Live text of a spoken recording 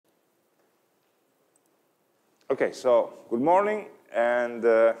Okay, so good morning, and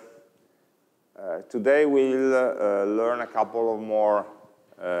today we'll learn a couple of more,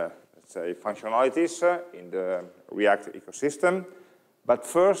 let's say, functionalities in the React ecosystem. But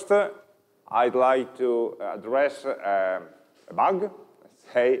first, I'd like to address a bug, let's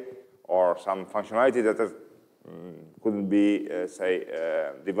say, or some functionality that couldn't be, say,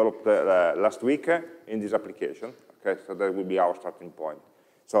 developed last week in this application. Okay, so that will be our starting point.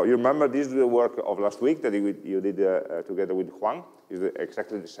 So you remember this is the work of last week that you did together with Juan. It's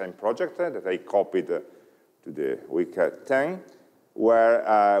exactly the same project that I copied to the week 10,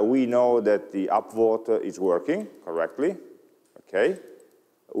 where we know that the upvote is working correctly. Okay,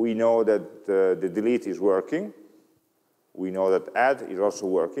 we know that the delete is working. We know that add is also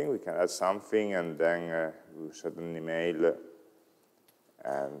working. We can add something and then we set an email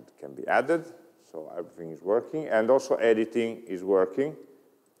and it can be added. So everything is working. And also editing is working.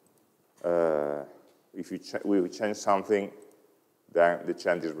 If we change something, then the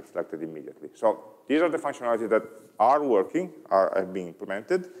change is reflected immediately. So these are the functionalities that are working, have been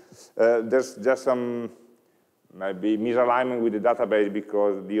implemented. There's just some maybe misalignment with the database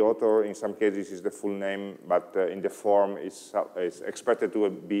because the author, in some cases, is the full name, but in the form is expected to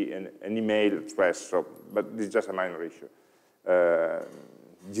be an email address. So, but this is just a minor issue.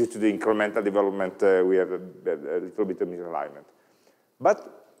 Due to the incremental development, we have a little bit of misalignment.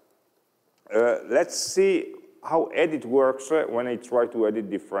 But let's see how edit works when I try to edit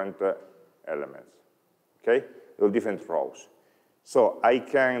different elements, okay, or different rows. So I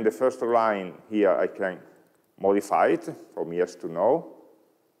can, the first line here, I can modify it from yes to no,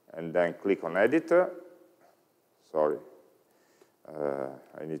 and then click on edit. Sorry,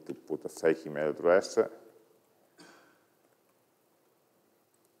 I need to put a fake email address.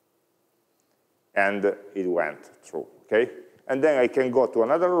 And it went through, okay? And then I can go to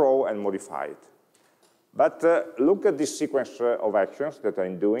another row and modify it. But look at this sequence of actions that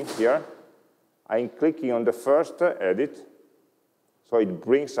I'm doing here. I'm clicking on the first edit, so it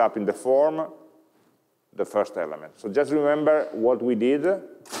brings up in the form the first element. So just remember what we did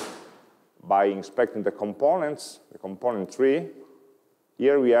by inspecting the components, the component tree.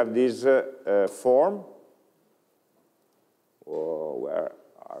 Here we have this form. Oh, where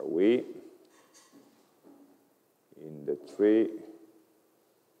are we? In the tree,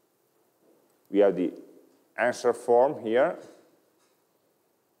 we have the answer form here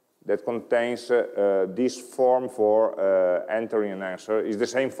that contains this form for entering an answer. It's the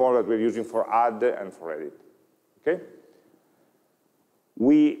same form that we're using for add and for edit. Okay?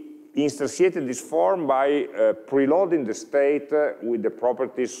 We instantiated this form by preloading the state with the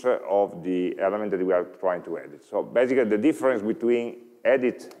properties of the element that we are trying to edit. So basically, the difference between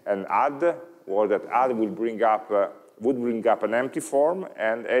edit and add was that add will would bring up an empty form,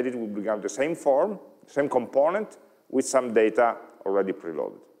 and edit would bring up the same form, same component, with some data already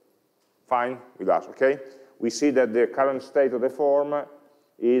preloaded. Fine with us, okay? We see that the current state of the form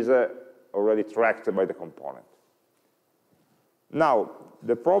is already tracked by the component. Now,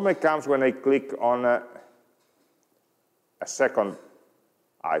 the problem comes when I click on a second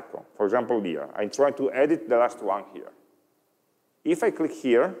icon. For example, here. I'm trying to edit the last one here. If I click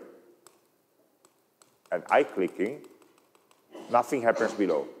here, and I'm clicking, nothing happens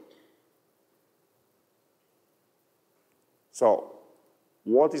below. So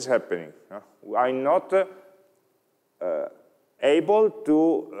what is happening? I'm not able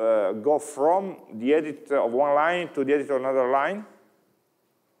to go from the edit of one line to the edit of another line.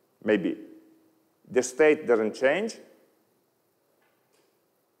 Maybe. The state doesn't change.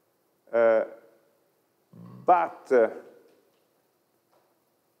 But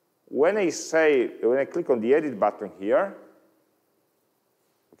when I click on the edit button here,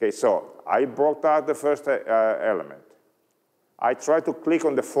 okay, so I brought out the first element. I tried to click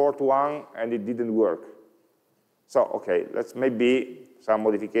on the fourth one and it didn't work. So, okay, let's maybe some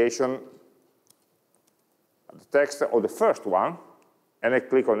modification of the text of the first one, and I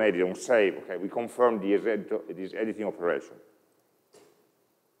click on edit and save. Okay, we confirm this editing operation.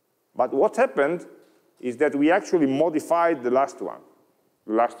 But what happened is that we actually modified the last one.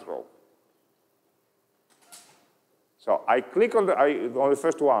 Last row. So I click on the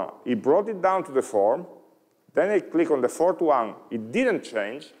first one, it brought it down to the form, then I click on the fourth one, it didn't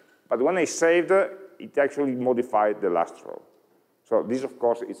change, but when I saved it actually modified the last row. So this, of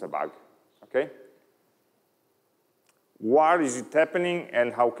course, is a bug, okay? Why is it happening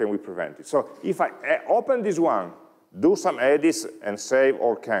and how can we prevent it? So if I open this one, do some edits and save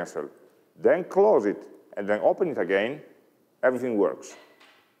or cancel, then close it and then open it again, everything works.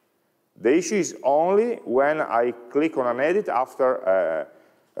 The issue is only when I click on an edit after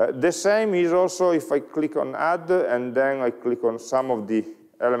The same is also if I click on add and then I click on some of the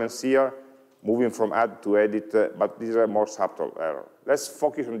elements here, moving from add to edit, but these are more subtle errors. Let's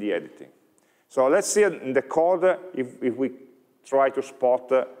focus on the editing. So let's see in the code if we try to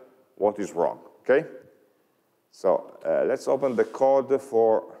spot what is wrong, okay? So let's open the code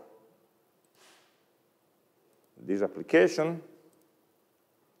for this application.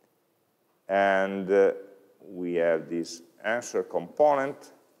 And we have this answer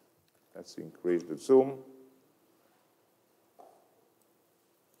component. Let's increase the zoom.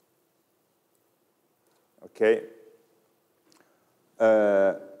 Okay.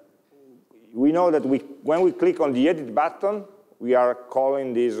 We know that when we click on the edit button, we are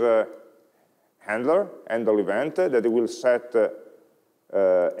calling this handler event that will set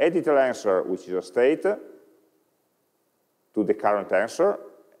editable answer, which is a state, to the current answer,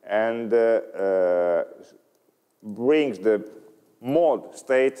 and brings the mode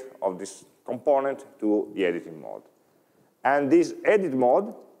state of this component to the editing mode. And this edit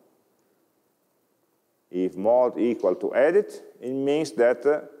mode, if mode equal to edit, it means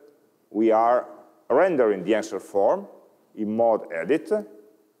that we are rendering the answer form in mode edit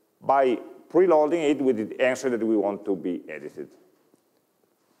by preloading it with the answer that we want to be edited.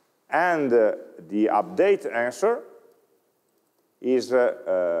 And the update answer is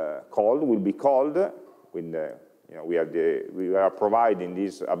will be called when we are providing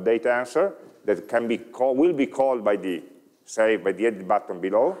this update answer that will be called by the edit button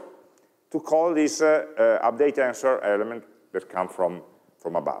below to call this update answer element that comes from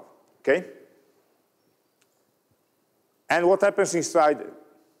above. Okay? And what happens inside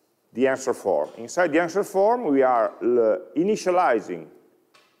the answer form? Inside the answer form, we are initializing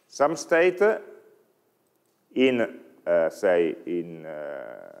some state in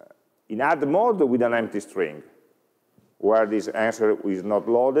add mode with an empty string. Where this answer is not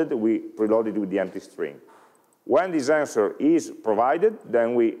loaded, we preload it with the empty string. When this answer is provided,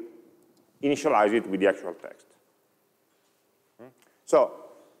 then we initialize it with the actual text. So,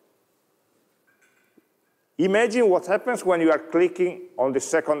 imagine what happens when you are clicking on the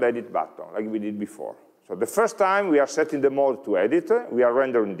second edit button, like we did before. So the first time we are setting the mode to edit, we are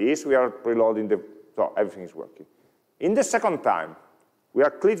rendering this, we are preloading so everything is working. In the second time, we are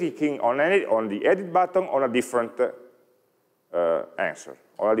clicking on the edit button on a different answer,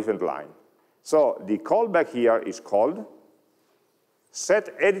 on a different line. So the callback here is called,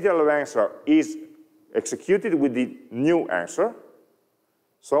 set editable answer is executed with the new answer,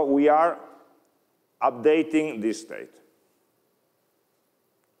 so we are updating this state.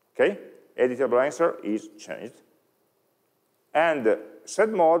 Okay? Editable answer is changed. And set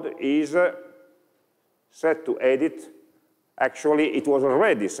mode is set to edit. Actually, it was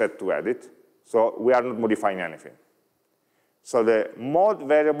already set to edit, so we are not modifying anything. So the mode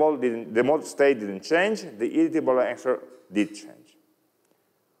variable, the mode state didn't change, the editable answer did change.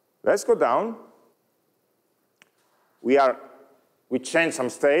 Let's go down. We changed some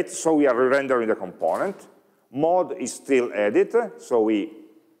state, so we are re-rendering the component. Mode is still edit, so we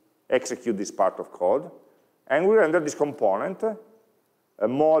execute this part of code. And we render this component.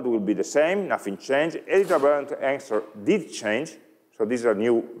 Mode will be the same, nothing changed. Editable answer did change, so this is a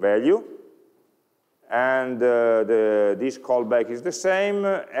new value. And this callback is the same,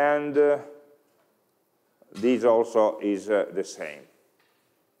 and this also is the same.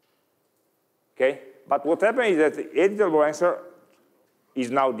 Okay? But what happens is that the editable answer is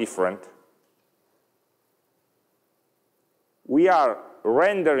now different. We are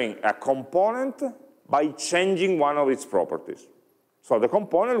rendering a component by changing one of its properties. So the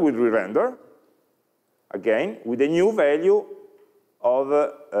component will re-render, again, with a new value of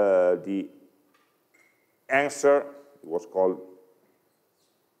the answer, it was called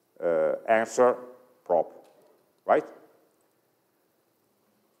answer prop, right?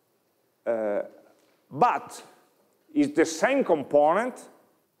 But it's the same component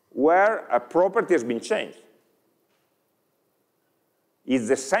where a property has been changed. It's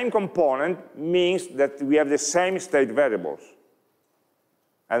the same component means that we have the same state variables.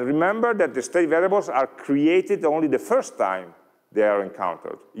 And remember that the state variables are created only the first time they are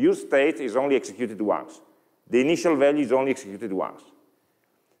encountered. Use state is only executed once. The initial value is only executed once.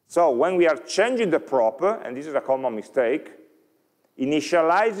 So when we are changing the prop, and this is a common mistake,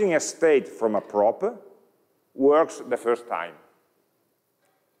 initializing a state from a prop works the first time.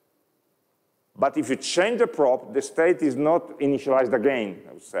 But if you change the prop, the state is not initialized again,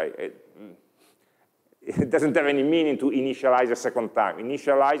 I would say. It doesn't have any meaning to initialize a second time.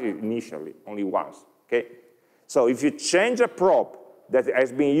 Initialize it initially, only once. Okay? So if you change a prop that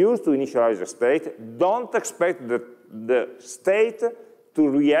has been used to initialize a state, don't expect the state to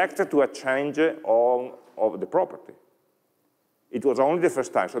react to a change of the property. It was only the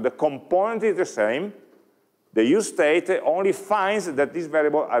first time. So the component is the same. The use state only finds that this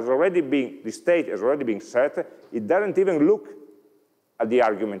variable has already been, the state has already been set. It doesn't even look at the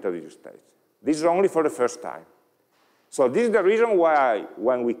argument of the use state. This is only for the first time. So this is the reason why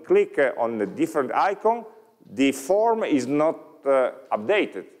when we click on the different icon, the form is not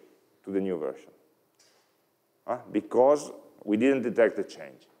updated to the new version. Because we didn't detect the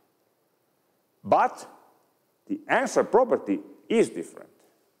change. But the answer property is different.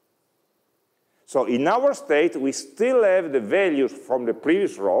 So in our state, we still have the values from the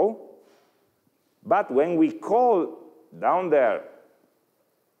previous row, but when we call down there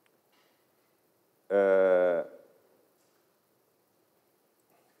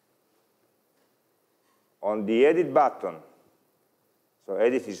on the edit button, so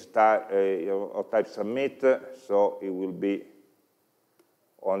edit is of type submit, so it will be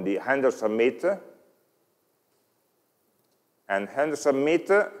on the handle submit, and handle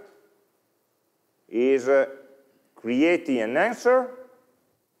submit is creating an answer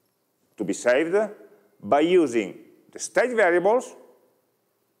to be saved by using the state variables,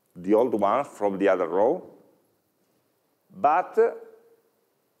 the old ones from the other row, but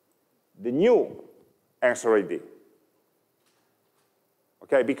the new answer ID.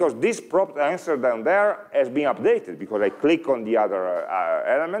 Okay, because this prompt answer down there has been updated because I click on the other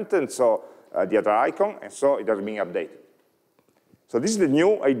element, and so the other icon, and so it has been updated. So this is the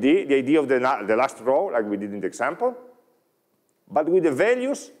new ID, the ID of the last row, like we did in the example, but with the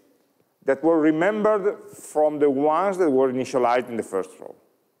values that were remembered from the ones that were initialized in the first row.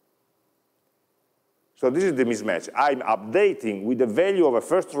 So this is the mismatch. I'm updating with the value of a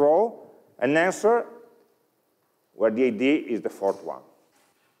first row an answer where the ID is the fourth one.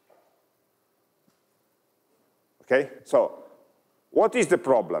 Okay, so what is the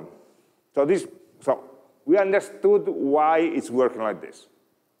problem? So we understood why it's working like this.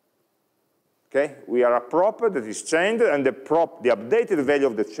 Okay, we are a prop that is changed, and the updated value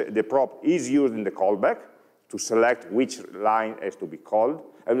of the prop is used in the callback to select which line has to be called,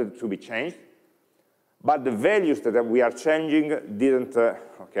 to be changed. But the values that we are changing didn't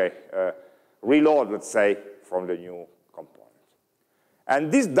reload, let's say, from the new component.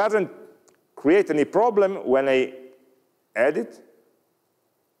 And this doesn't create any problem when I edit,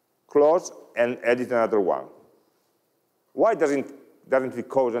 close, and edit another one. Why doesn't it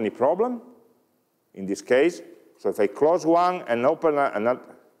cause any problem in this case? So if I close one and open another,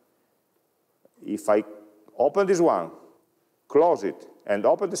 if I open this one, close it, and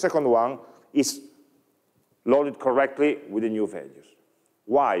open the second one, it's loaded correctly with the new values.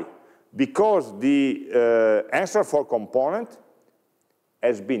 Why? Because the answer for component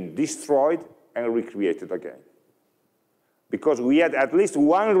has been destroyed and recreated again. Because we had at least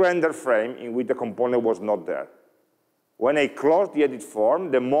one render frame in which the component was not there. When I closed the edit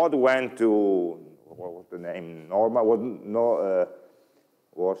form, the mode went to, what was the name? Normal,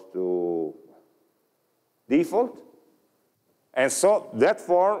 was to default. And so that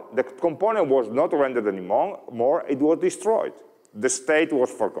form, the component was not rendered anymore, it was destroyed. The state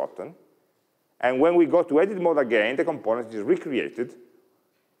was forgotten. And when we go to edit mode again, the component is recreated.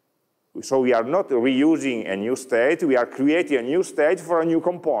 So we are not reusing a new state, we are creating a new state for a new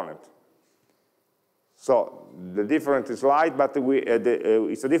component. So the difference is slight, but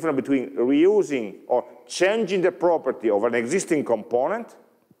it's a difference between reusing or changing the property of an existing component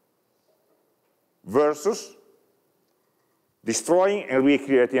versus destroying and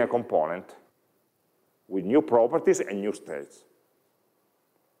recreating a component with new properties and new states.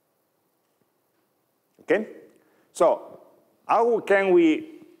 Okay? So how can we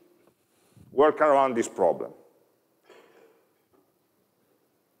work around this problem?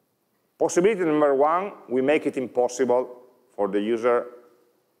 Possibility number one, we make it impossible for the user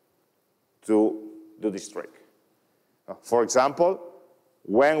to do this trick. For example,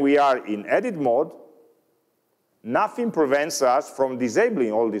 when we are in edit mode, nothing prevents us from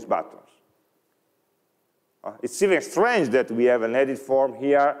disabling all these buttons. It's even strange that we have an edit form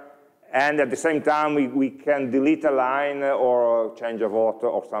here, and at the same time we can delete a line or change a vote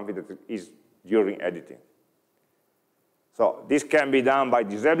or something that is during editing. So this can be done by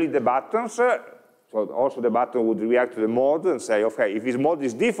disabling the buttons. So also the button would react to the mode and say, okay, if this mode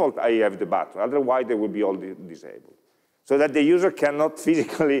is default, I have the button. Otherwise, they will be all disabled. So that the user cannot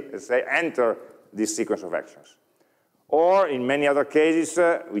physically, let's say, enter this sequence of actions. Or in many other cases,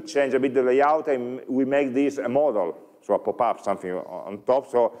 we change a bit the layout and we make this a modal, so a pop-up, something on top.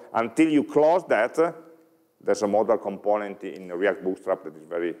 So until you close that, there's a modal component in React Bootstrap that is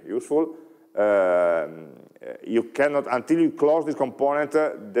very useful. you cannot, until you close this component,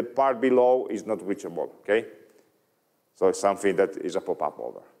 the part below is not reachable, okay? So it's something that is a pop-up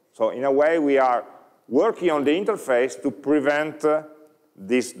order. So in a way, we are working on the interface to prevent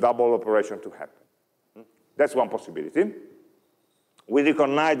this double operation to happen. That's one possibility. We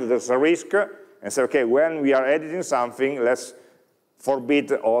recognize that there's a risk and say, okay, when we are editing something, let's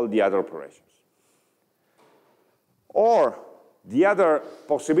forbid all the other operations. Or the other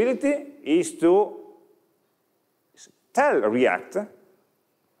possibility is to tell React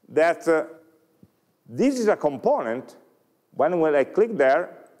that this is a component. When I click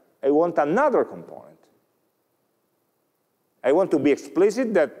there, I want another component. I want to be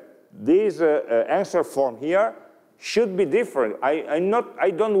explicit that this answer form here should be different. I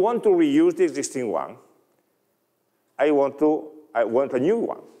don't want to reuse the existing one. I want a new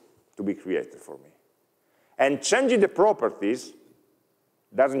one to be created for me. And changing the properties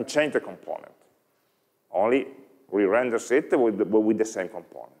doesn't change the component. Only re-renders it with the same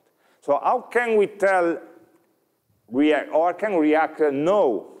component. So how can we tell React, or can React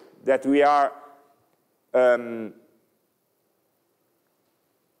know that we are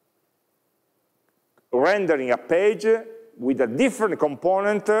rendering a page with a different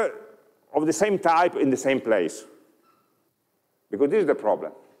component of the same type in the same place? Because this is the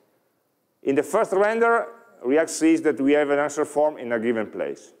problem. In the first render, React sees that we have an answer form in a given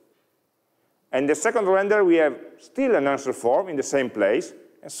place. And the second render, we have still an answer form in the same place,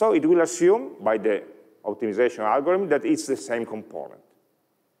 and so it will assume, by the optimization algorithm, that it's the same component.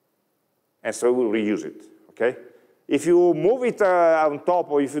 And so it will reuse it, okay? If you move it on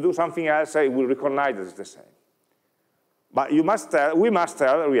top, or if you do something else, it will recognize that it's the same. But we must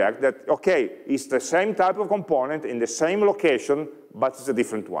tell React that, okay, it's the same type of component in the same location, but it's a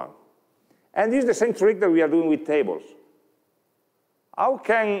different one. And this is the same trick that we are doing with tables. How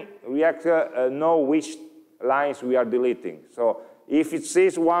can React know which lines we are deleting? So if it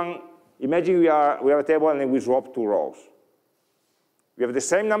says one, imagine we have a table and then we swap 2 rows. We have the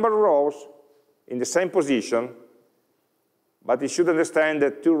same number of rows in the same position, but it should understand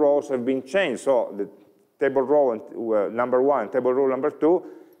that 2 rows have been changed. So the table row number 1, table row number 2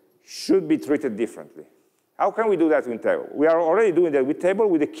 should be treated differently. How can we do that with table? We are already doing that with table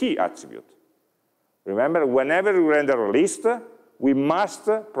with the key attribute. Remember, whenever we render a list, we must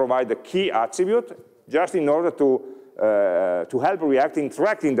provide the key attribute just in order to help React in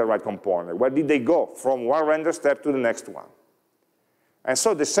tracking the right component. Where did they go from one render step to the next one? And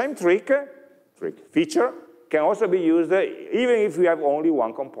so the same feature, can also be used even if we have only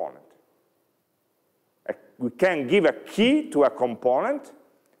one component. We can give a key to a component,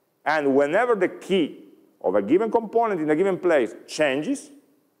 and whenever the key of a given component in a given place changes,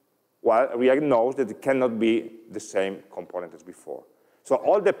 well, React knows that it cannot be the same component as before. So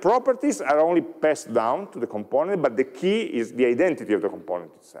all the properties are only passed down to the component, but the key is the identity of the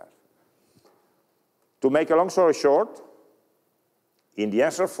component itself. To make a long story short, in the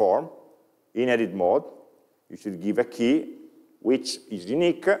answer form, in edit mode, you should give a key which is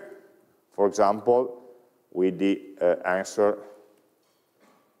unique, for example, with the answer,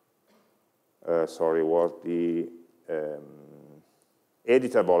 was the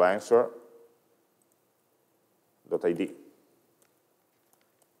editable answer.id.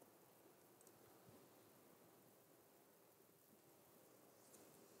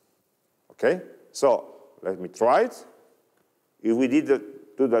 Okay, so let me try it. If we did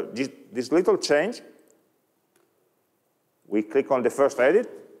this little change, we click on the first edit,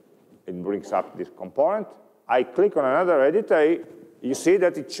 it brings up this component. I click on another edit, you see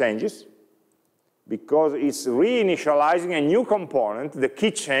that it changes because it's reinitializing a new component, the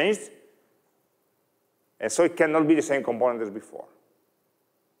key changed, and so it cannot be the same component as before.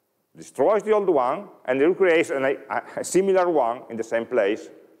 Destroys the old one and recreates a similar one in the same place,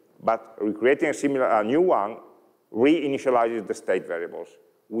 but recreating a new one reinitializes the state variables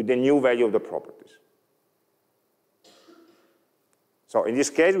with the new value of the properties. So in this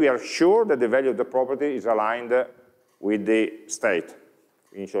case, we are sure that the value of the property is aligned with the state,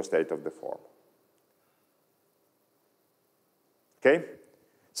 initial state of the form. Okay?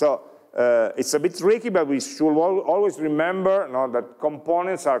 So it's a bit tricky, but we should always remember that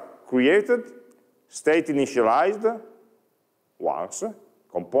components are created, state initialized once,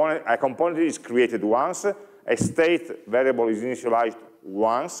 a component is created once, a state variable is initialized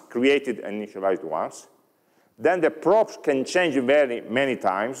once, created and initialized once. Then the props can change many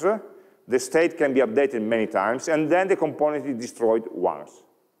times, the state can be updated many times, and then the component is destroyed once.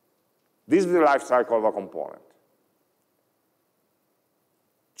 This is the life cycle of a component.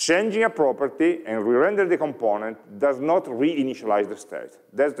 Changing a property and re-render the component does not reinitialize the state.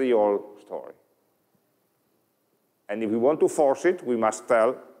 That's the whole story. And if we want to force it, we must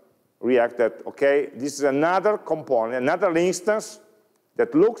tell React that, okay, this is another component, another instance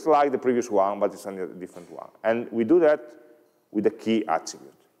that looks like the previous one, but it's a different one. And we do that with the key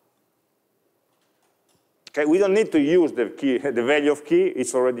attribute. Okay, we don't need to use the key, the value of key.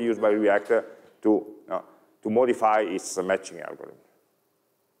 It's already used by React to modify its matching algorithm.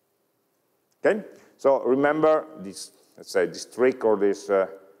 Okay, so remember this, let's say, this trick or this,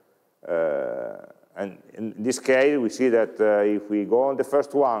 and in this case, we see that if we go on the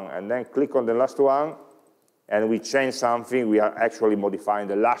first one and then click on the last one, and we change something, we are actually modifying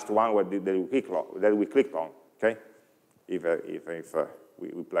the last one that we clicked on, okay? If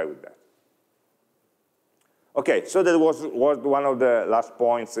we play with that. Okay, so that was one of the last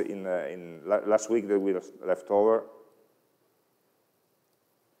points in last week that we left over.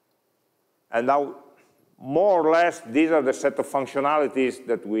 And now, more or less, these are the set of functionalities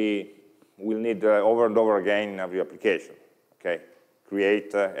that we will need over and over again in every application. Okay,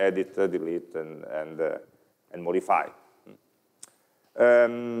 create, edit, delete, and modify.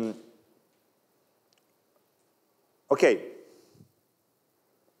 Okay.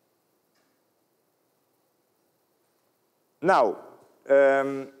 Now,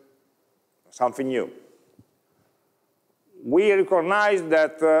 something new. We recognize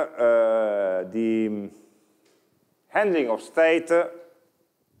that the handling of state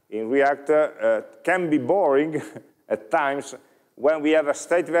in React can be boring at times when we have a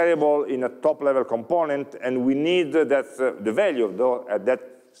state variable in a top-level component and we need that, the value of that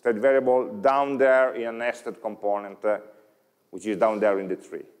state variable down there in a nested component, which is down there in the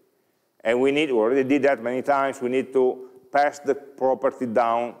tree. And we already did that many times, we need to pass the property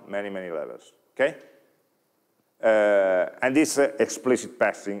down many, many levels, okay? And this explicit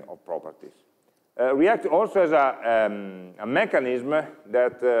passing of properties. React also has a mechanism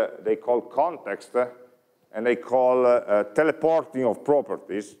that they call context, and they call teleporting of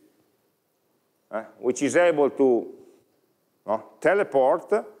properties, which is able to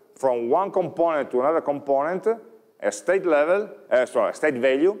teleport from one component to another component, a state level, a state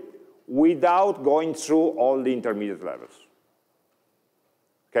value, without going through all the intermediate levels.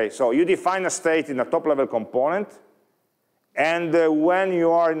 Okay, so you define a state in a top-level component, and when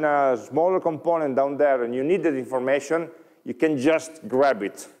you are in a smaller component down there and you need that information, you can just grab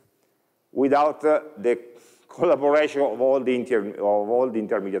it without the collaboration of all the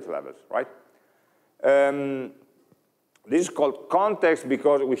intermediate levels, right? This is called context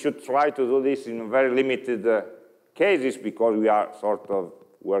because we should try to do this in very limited cases because we are sort of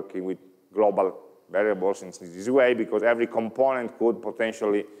working with global variables in this way, because every component could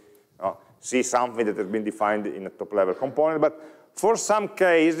potentially see something that has been defined in a top-level component. But for some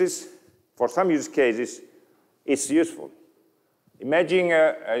cases, for some use cases, it's useful. Imagine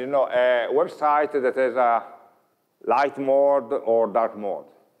you know, a website that has a light mode or dark mode,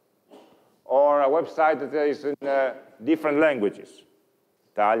 or a website that is in different languages,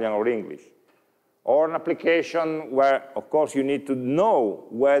 Italian or English, or an application where, of course, you need to know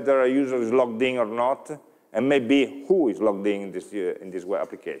whether a user is logged in or not, and maybe who is logged in this web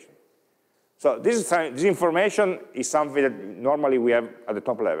application. So this information is something that normally we have at the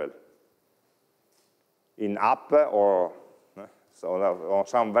top level. In app or so on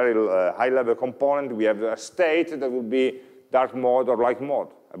some very high-level component, we have a state that will be dark mode or light mode,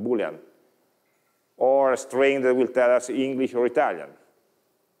 a Boolean, or a string that will tell us English or Italian,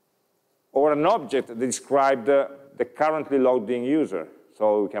 or an object that describes the currently logged in user.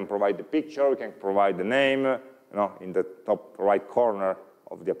 So we can provide the picture, we can provide the name, you know, in the top right corner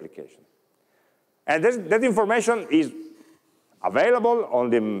of the application. And that information is available on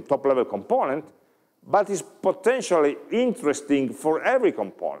the top-level component, but is potentially interesting for every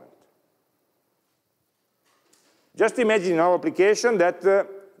component. Just imagine in our application that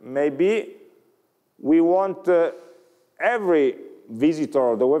maybe we want every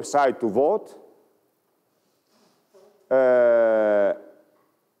visitor of the website to vote,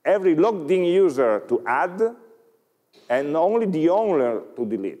 every logged-in user to add, and only the owner to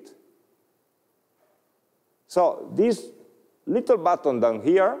delete. So this little button down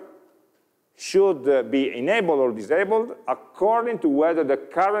here should be enabled or disabled according to whether the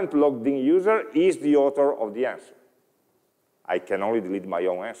current logged-in user is the author of the answer. I can only delete my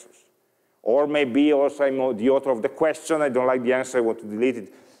own answers. Or maybe also I'm the author of the question, I don't like the answer, I want to delete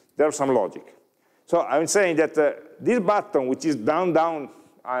it. There's some logic. So I'm saying that this button, which is down the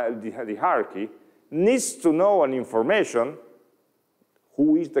hierarchy, needs to know an information,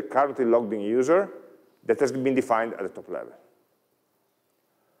 who is the currently logged-in user, that has been defined at the top level.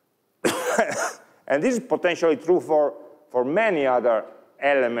 And this is potentially true for many other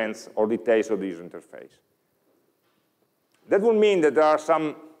elements or details of the user interface. that would mean that there are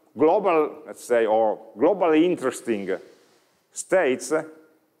some global, let's say, or globally interesting states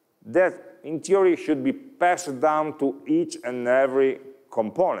that in theory should be passed down to each and every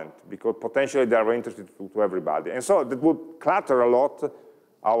component, because potentially they are interested to everybody. And so that would clutter a lot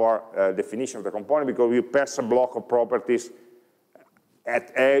our definition of the component, because we pass a block of properties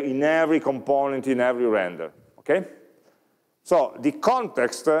in every component, in every render, okay? So the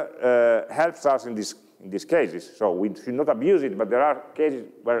context helps us in these cases. So we should not abuse it, but there are cases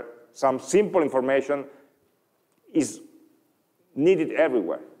where some simple information is needed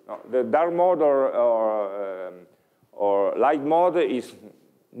everywhere. The dark mode or light mode is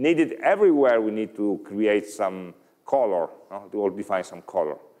needed everywhere. We need to create some color, to define some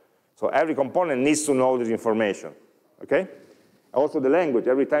color. So every component needs to know this information, okay? Also the language,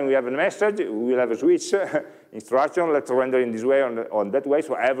 every time we have a message, we will have a switch instruction, let's render in this way or that way.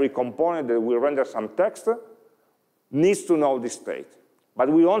 So every component that will render some text needs to know this state. But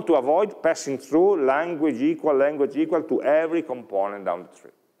we want to avoid passing through language equal to every component down the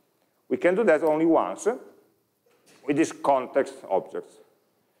tree. We can do that only once with this context objects.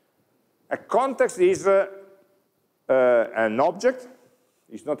 A context is an object.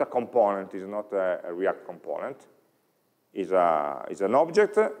 It's not a component. It's not a React component. It's an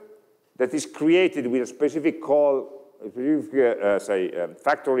object that is created with a specific call,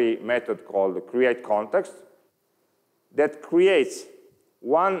 factory method called create context, that creates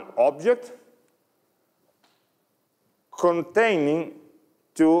one object containing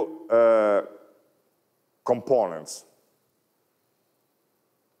two components.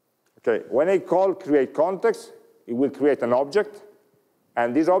 Okay, when I call create context, it will create an object,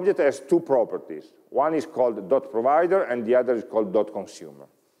 and this object has two properties. One is called .provider, and the other is called .consumer.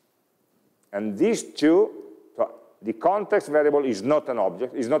 And these two, so the context variable is not an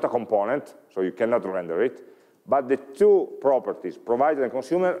object, is not a component, so you cannot render it, but the two properties, provider and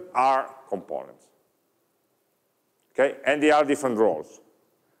consumer, are components. Okay, and they are different roles.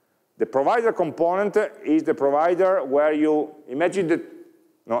 The provider component is the provider where you, imagine that,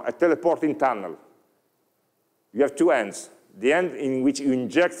 a teleporting tunnel. You have two ends. The end in which you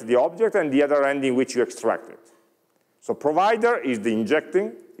inject the object and the other end in which you extract it. So provider is the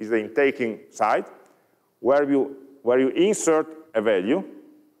injecting, is the intaking side, where you insert a value,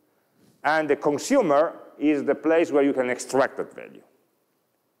 and the consumer is the place where you can extract that value.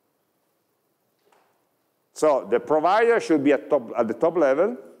 So the provider should be at the top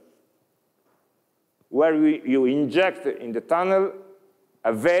level, where you inject in the tunnel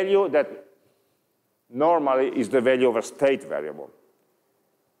a value that normally is the value of a state variable.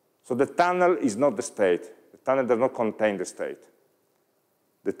 So the tunnel is not the state. The tunnel does not contain the state.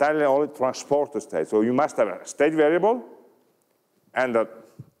 The tunnel only transports the state. So you must have a state variable and a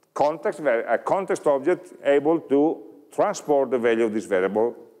context object able to transport the value of this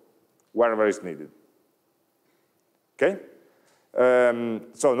variable wherever it's needed. Okay?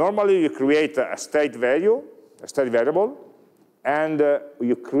 So normally you create a state variable, and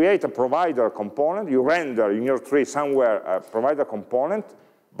you create a provider component. You render in your tree somewhere a provider component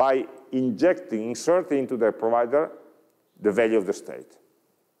by inserting into the provider the value of the state.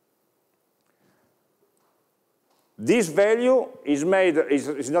 This value is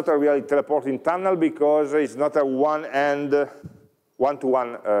not a really teleporting tunnel, because it's not a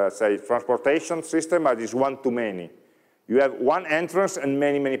one-to-one, transportation system, but it's one-to-many. You have one entrance and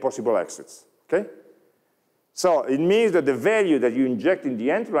many, many possible exits, okay? So it means that the value that you inject in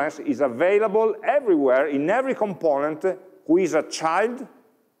the entrance is available everywhere, in every component who is a child,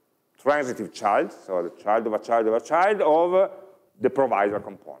 transitive child, so the child of a child of a child of the provider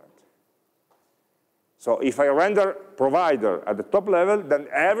component. So if I render provider at the top level, then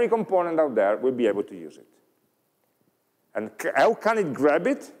every component out there will be able to use it. And how can it grab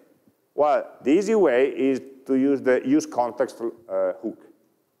it? Well, the easy way is to use the useContext hook.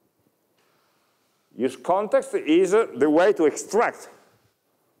 UseContext is the way to extract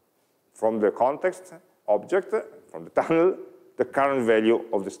from the context object, from the tunnel, the current value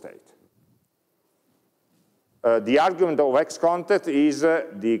of the state. The argument of xContext is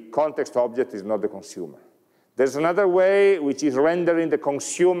the context object is not the consumer. There's another way, which is rendering the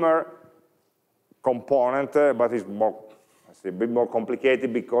consumer component, but it's a bit more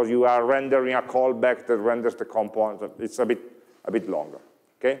complicated, because you are rendering a callback that renders the component. It's a bit longer.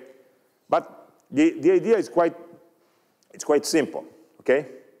 Okay, but the idea is quite simple. Okay,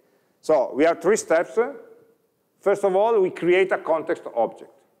 so we have three steps. First of all, we create a context object.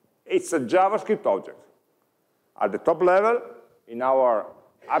 It's a JavaScript object. At the top level, in our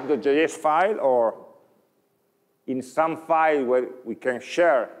app.js file, or in some file where we can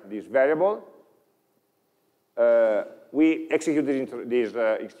share this variable, we execute this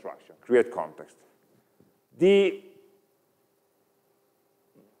instruction, create context. The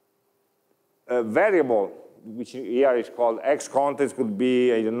variable, which here is called X context, could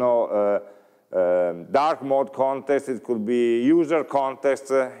be, I don't know, dark mode context, it could be user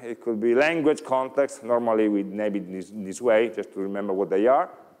context, it could be language context. Normally we name it this way, just to remember what they are.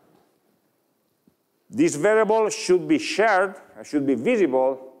 This variable should be shared, should be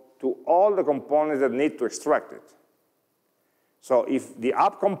visible to all the components that need to extract it. So if the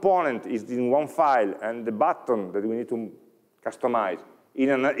app component is in one file and the button that we need to customize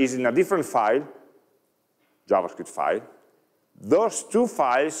is in a different file, JavaScript file, those two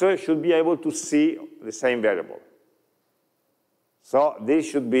files should be able to see the same variable. So this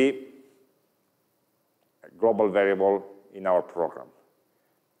should be a global variable in our program.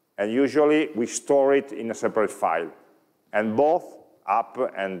 And usually we store it in a separate file. And both app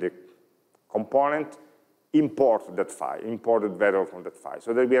and the component import that file, import the variable from that file,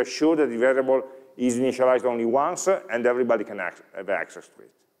 so that we are sure that the variable is initialized only once and everybody can have access to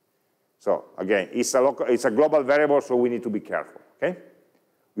it. So again, it's a global variable, so we need to be careful, okay?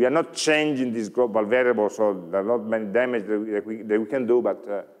 We are not changing this global variable, so there are not many damage that we can do, but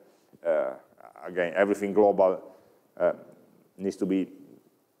again, everything global needs to be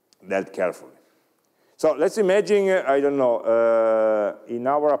dealt carefully. So let's imagine, I don't know, in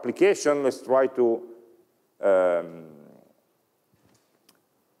our application, let's try to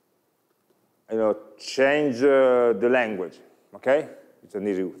change the language, okay? It's an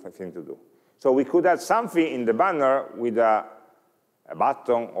easy thing to do. So we could add something in the banner with a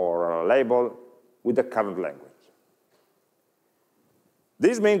button or a label with the current language.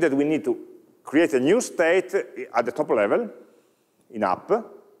 This means that we need to create a new state at the top level in app,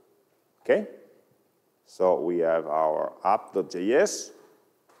 okay? So we have our app.js,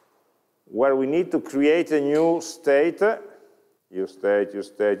 where we need to create a new state,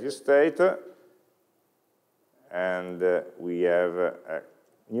 and we have a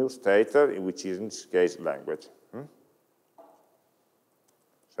new state, which is in this case language.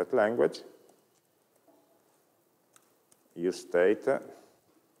 Set language, use state,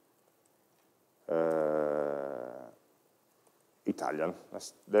 Italian.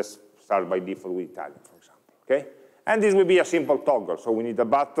 Let's start by default with Italian, for example. Okay? And this will be a simple toggle. So we need a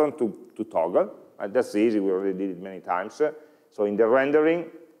button to toggle. And that's easy. We already did it many times. So in the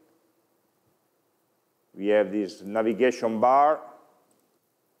rendering, we have this navigation bar.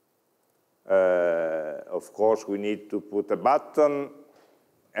 Of course, we need to put a button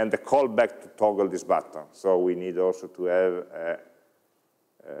and a callback to toggle this button. So we need also to have a,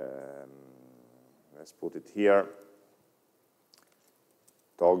 let's put it here,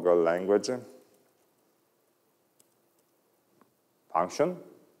 toggle language function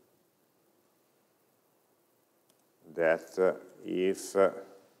that if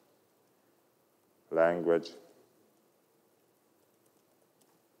language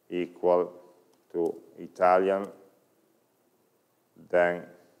equal to Italian, then,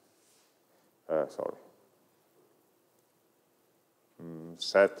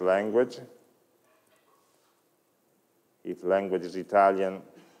 set language. If language is Italian,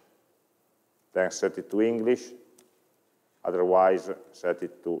 then set it to English. Otherwise, set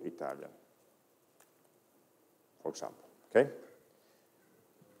it to Italian, for example, okay?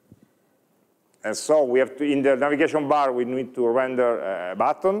 And so we have to, in the navigation bar, we need to render a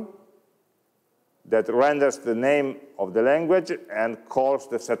button that renders the name of the language and calls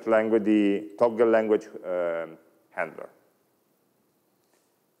the set language, the toggle language handler.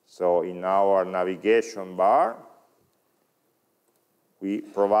 So in our navigation bar, we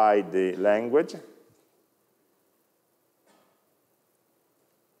provide the language,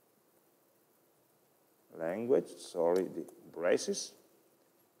 the braces,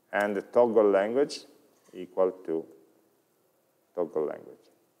 and the toggle language equal to toggle language.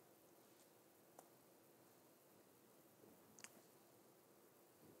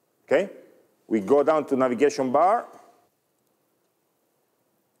 Okay? We go down to navigation bar,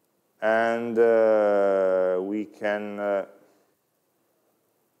 and we can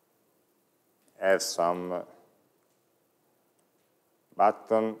have some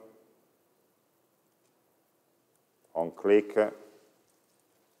button on click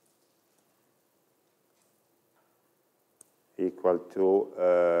equal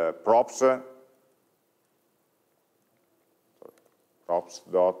to props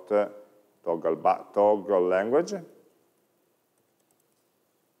dot toggle language,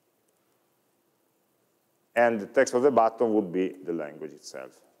 and the text of the button would be the language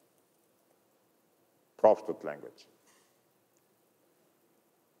itself, props.language.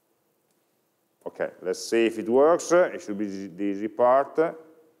 Okay. Okay, let's see if it works. It should be the easy part.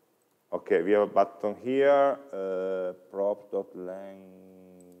 Okay, we have a button here, prop.lang.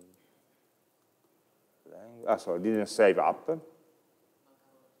 Sorry, didn't save up.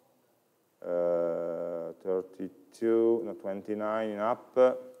 32, no, 29 in up.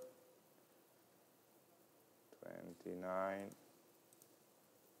 29.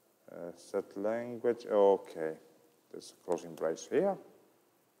 Set language, okay. There's a closing brace here.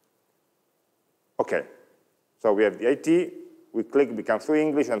 Okay, so we have the IT, we click, it becomes to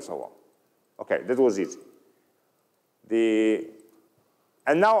English, and so on. Okay, that was easy.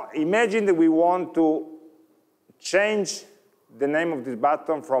 And now imagine that we want to change the name of this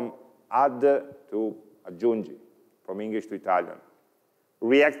button from add to aggiungi, from English to Italian,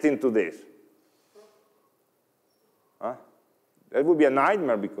 reacting to this. That would be a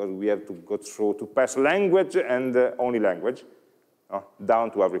nightmare because we have to go through to pass language and only language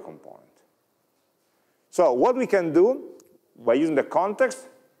down to every component. So what we can do by using the context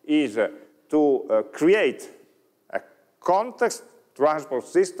is to create a context transport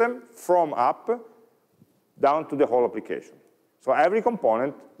system from app down to the whole application. So every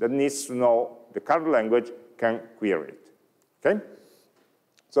component that needs to know the current language can query it. Okay?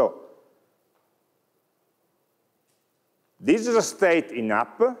 So this is a state in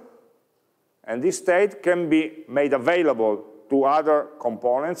app, and this state can be made available to other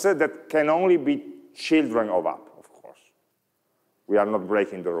components that can only be children of app, of course. We are not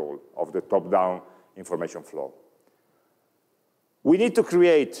breaking the rule of the top-down information flow. We need to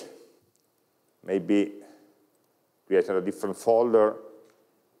create, maybe create a different folder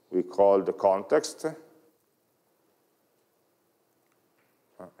we call the context.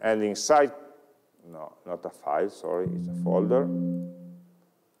 And inside, no, not a file, sorry, it's a folder.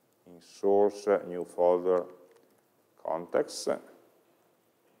 In source, new folder, context.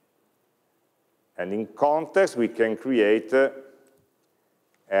 And in context, we can create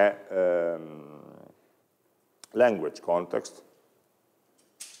a language context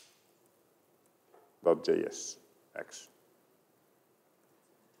 .js. X.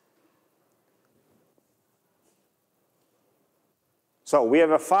 So we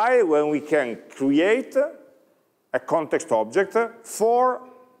have a file where we can create a context object for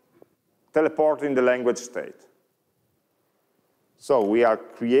teleporting the language state. So we are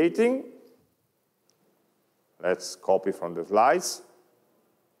creating, let's copy from the slides.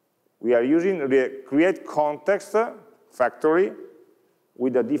 We are using the create context factory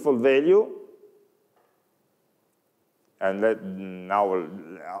with a default value. And now,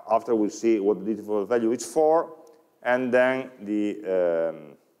 after we'll see what the default value is for, and then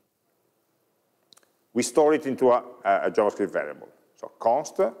we store it into a JavaScript variable. So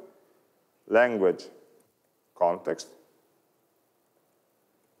const language context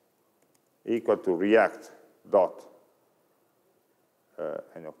equal to react dot,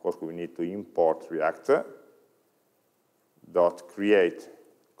 and of course we need to import react dot create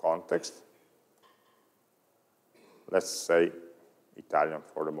context. Let's say Italian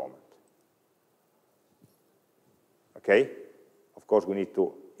for the moment. Okay? Of course, we need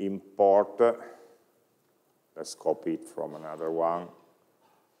to import. Let's copy it from another one.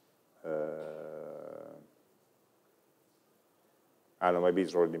 I don't know, maybe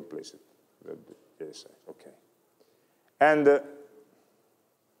it's already implicit. Yes, okay. And,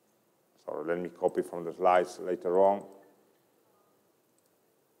 sorry, let me copy from the slides later on.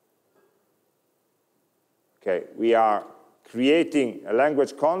 Okay, we are creating a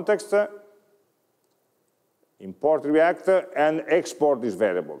language context, import React, and export this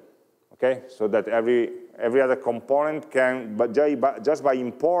variable. Okay, so that every other component can, but just by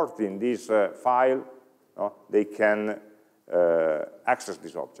importing this file, they can access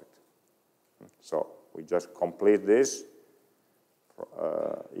this object. So we just complete this,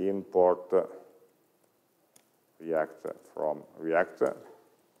 import React from React,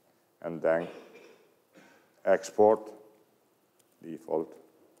 and then export default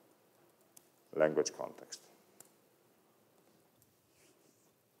language context.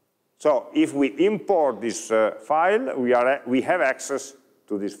 So if we import this file, we have access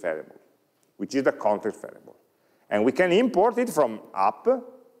to this variable, which is the context variable. And we can import it from app.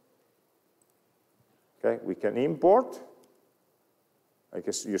 Okay, we can import, like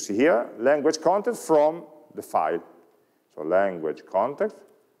you see here, language context from the file. So language context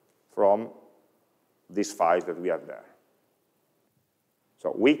from these files that we have there.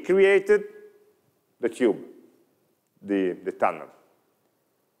 So we created the tube, the tunnel.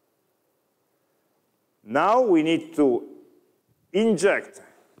 Now we need to inject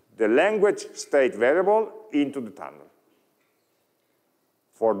the language state variable into the tunnel.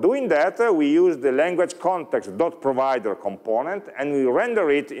 For doing that, we use the language context.provider component, and we render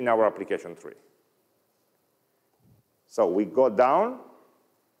it in our application tree. So we go down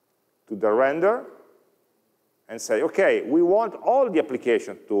to the render and say, okay, we want all the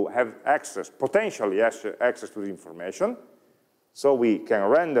application to have access, potentially access to the information. So we can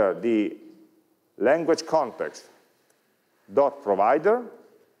render the language context.provider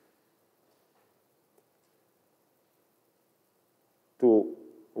to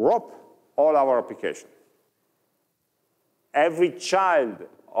wrap all our application. Every child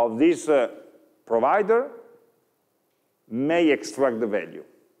of this provider may extract the value.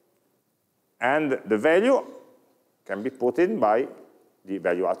 And the value can be put in by the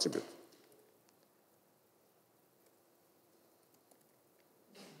value attribute.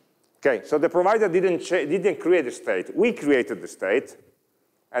 Okay, so the provider didn't create the state. We created the state,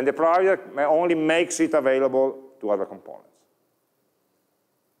 and the provider only makes it available to other components.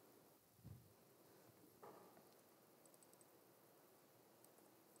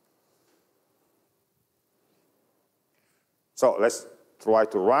 So let's try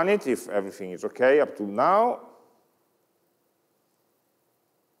to run it if everything is okay up to now.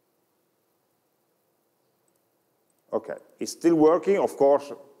 Okay, it's still working. Of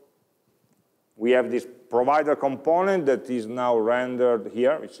course, we have this provider component that is now rendered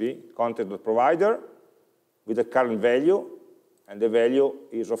here, you see, content.provider with the current value, and the value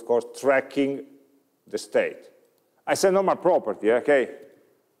is, of course, tracking the state. I say normal property, okay?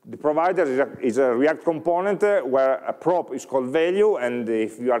 The provider is a React component where a prop is called value, and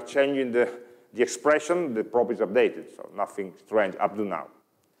if you are changing the expression, the prop is updated, so nothing strange up to now.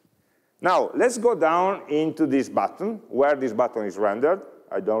 Now, let's go down into this button, where this button is rendered.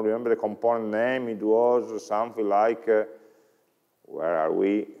 I don't remember the component name. It was something like, where are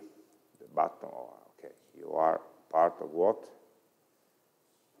we? The button, oh, okay, you are part of what?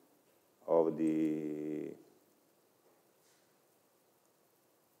 Of the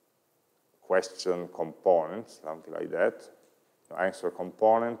question component, something like that. Answer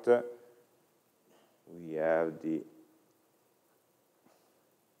component, we have the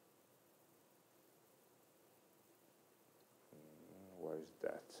where is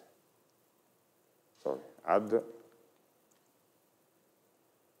that? Sorry, add.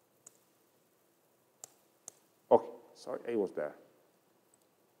 Okay, sorry, it was there.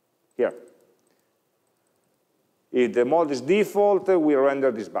 Here. If the mode is default, we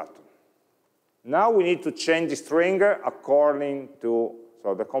render this button. Now we need to change the string according to,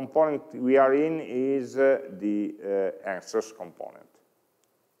 so the component we are in is the answers component.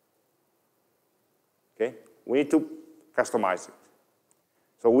 Okay, we need to customize it.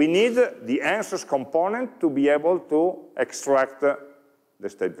 So we need the answers component to be able to extract the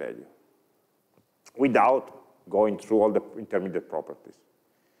state value without going through all the intermediate properties.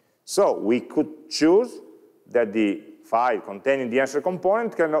 So we could choose that the file containing the answer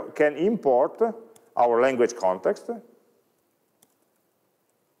component can import our language context.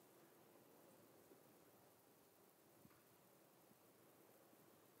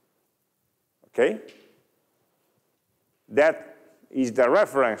 Okay? That is the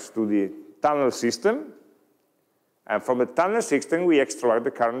reference to the tunnel system. And from the tunnel system, we extract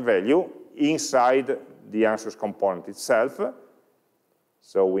the current value inside the answers component itself.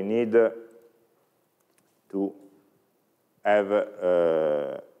 So we need to have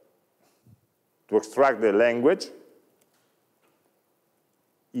to extract the language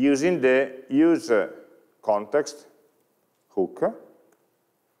using the use context hook.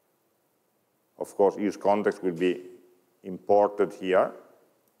 Of course, use context will be imported here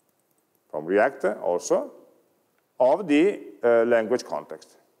from React also, of the language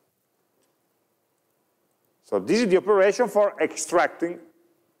context. So this is the operation for extracting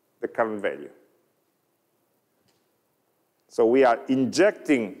the current value. So we are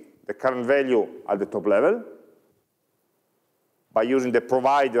injecting the current value at the top level by using the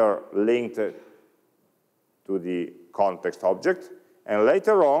provider linked to the context object, and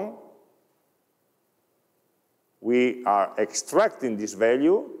later on we are extracting this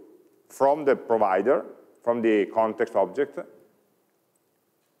value from the provider, from the context object,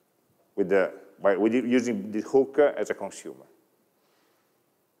 using the hook as a consumer.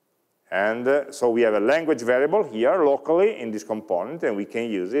 And so we have a language variable here locally in this component, and we can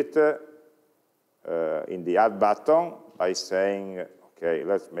use it in the add button by saying, okay,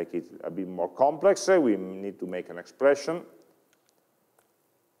 let's make it a bit more complex. We need to make an expression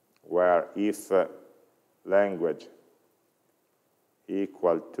where if language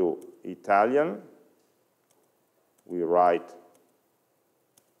equal to Italian, we write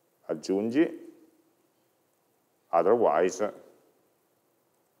aggiungi, otherwise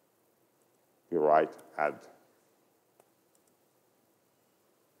we write add.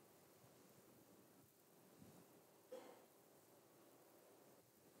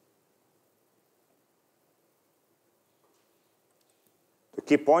 The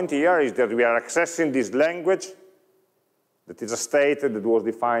key point here is that we are accessing this language that is a state that was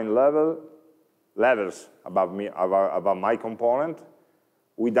defined levels above my component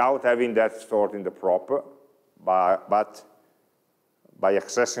without having that stored in the prop, but by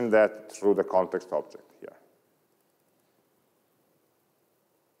accessing that through the context object here.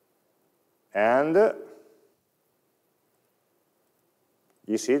 And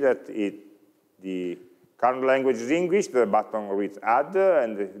you see that the current language is English, the button reads add,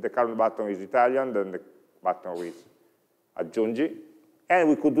 and the current button is Italian, then the button reads aggiungi. And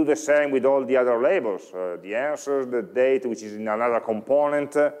we could do the same with all the other labels, the answers, the date, which is in another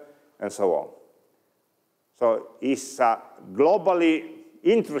component, and so on. So it's globally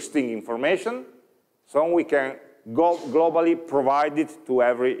interesting information, so we can go globally provide it to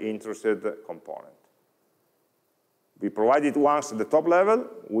every interested component. We provide it once at the top level.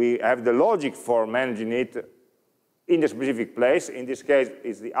 We have the logic for managing it in the specific place. In this case,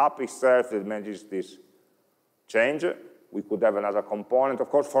 it's the app itself that manages this change. We could have another component. Of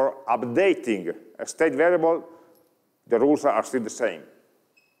course, for updating a state variable, the rules are still the same.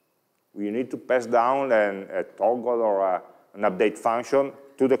 We need to pass down a toggle or an update function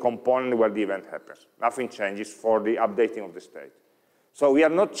to the component where the event happens. Nothing changes for the updating of the state. So we are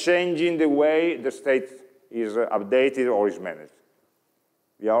not changing the way the state is updated or is managed.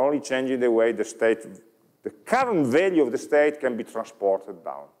 We are only changing the way the current value of the state can be transported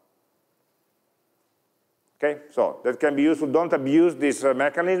down. Okay, so that can be useful. Don't abuse this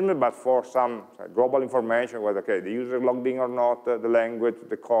mechanism, but for some global information, whether okay, the user logged in or not, the language,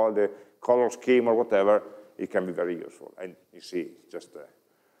 the color scheme, or whatever, it can be very useful. And you see, it's just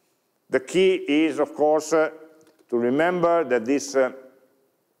the key is, of course, to remember that this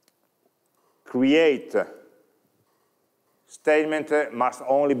create statement must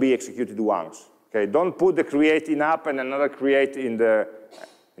only be executed once. Okay, don't put the create in app and another create in the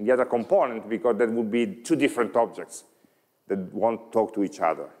other component, because that would be two different objects that won't talk to each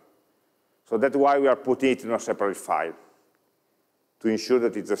other. So that's why we are putting it in a separate file, to ensure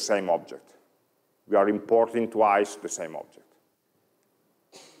that it's the same object. We are importing twice the same object.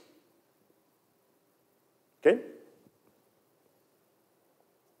 Okay?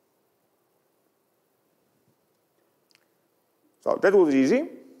 So that was easy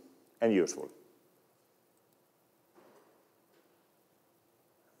and useful.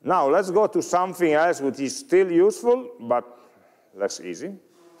 Now let's go to something else which is still useful, but less easy,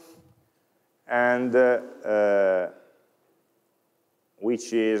 and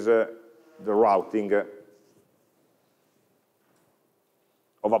which is the routing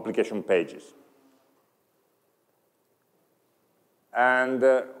of application pages. And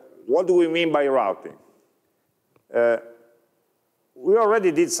what do we mean by routing? We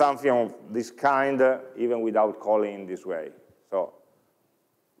already did something of this kind, even without calling this way. So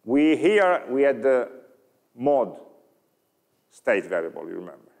here we had the mod state variable, you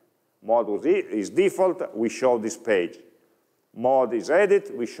remember. Mod is default, we show this page. Mod is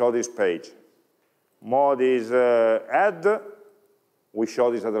edit, we show this page. Mod is add, we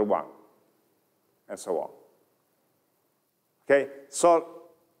show this other one, and so on. Okay, so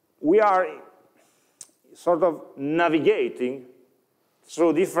we are sort of navigating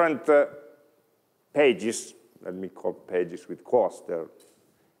through different pages, let me call pages with quotes there,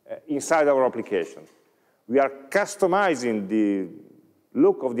 inside our application. We are customizing the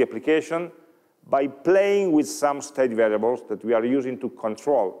look of the application by playing with some state variables that we are using to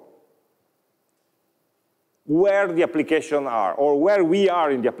control where the application are, or where we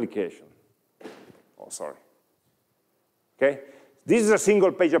are in the application. Oh, sorry. Okay? This is a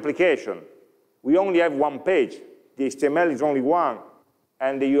single page application. We only have one page. The HTML is only one,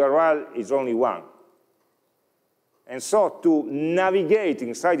 and the URL is only one. And so to navigate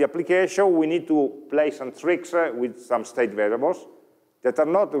inside the application, we need to play some tricks with some state variables that are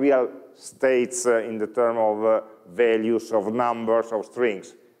not real states in the term of values, of numbers, of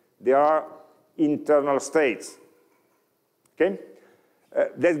strings. They are internal states, okay?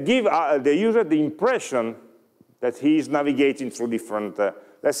 That give the user the impression that he is navigating through different,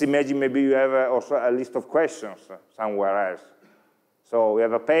 let's imagine maybe you have also a list of questions somewhere else. So we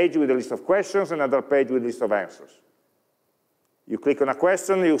have a page with a list of questions, another page with a list of answers. You click on a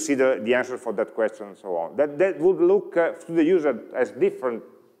question, you see the answer for that question, and so on. That would look to the user as different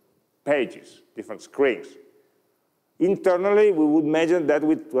pages, different screens. Internally, we would measure that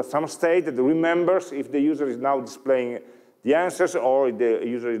with some state that remembers if the user is now displaying the answers, or the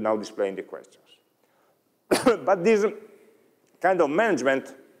user is now displaying the questions. But this kind of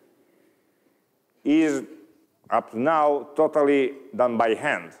management is, up to now, totally done by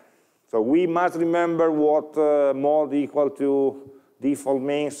hand. So we must remember what mode equal to default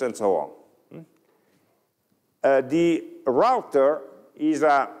means, and so on. The router is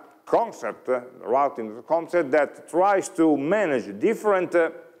a concept, routing is a concept that tries to manage different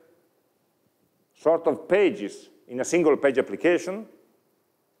sort of pages in a single page application.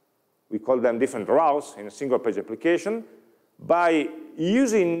 We call them different routes in a single page application by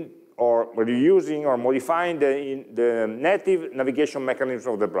using or reusing or modifying the native navigation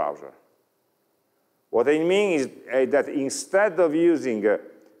mechanism of the browser. What I mean is that instead of using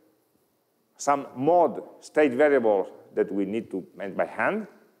some mode state variable that we need to manage by hand,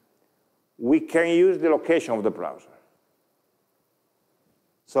 we can use the location of the browser.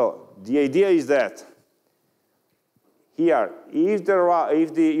 So the idea is that here, if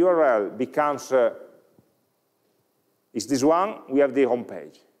the URL becomes, is this one, we have the home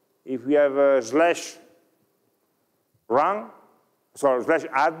page. If we have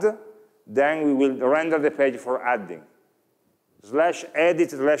 /add, then we will render the page for adding.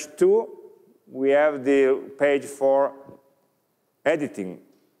 /edit/to, we have the page for editing,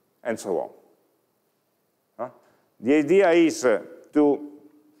 and so on. The idea is to,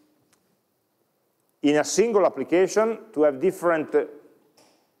 in a single application, to have different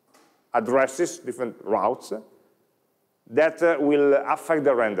addresses, different routes, that will affect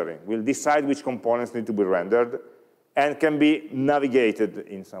the rendering, will decide which components need to be rendered, and can be navigated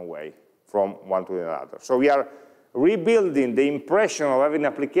in some way from one to another. So we are rebuilding the impression of having an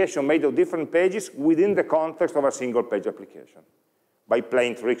application made of different pages within the context of a single page application, by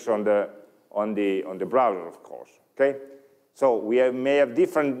playing tricks on the browser, of course. Okay? So we may have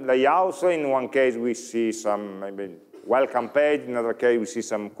different layouts. In one case, we see some maybe welcome page. In another case, we see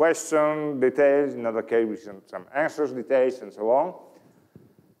some question details. In another case, we see some answers details, and so on.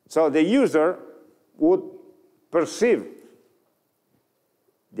 So the user would perceive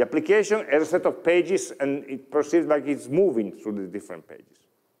the application as a set of pages, and it perceives like it's moving through the different pages.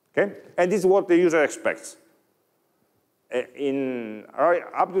 Okay? And this is what the user expects.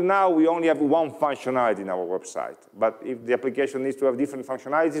 Up to now, we only have one functionality in our website. But if the application needs to have different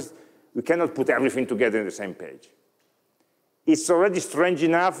functionalities, we cannot put everything together in the same page. It's already strange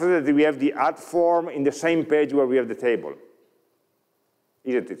enough that we have the add form in the same page where we have the table.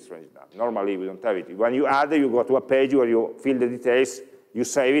 Isn't it strange enough? Normally, we don't have it. When you add, you go to a page where you fill the details, you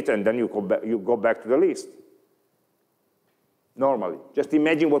save it, and then you go back to the list. Normally. Just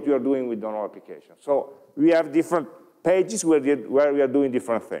imagine what you are doing with normal applications. So we have different pages where we are doing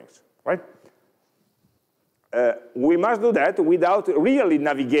different things, right? We must do that without really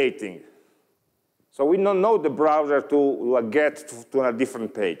navigating. So we don't know the browser to get to a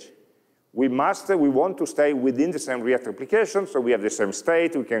different page. We want to stay within the same React application, so we have the same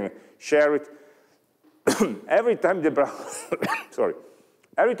state, we can share it. Every time the browser,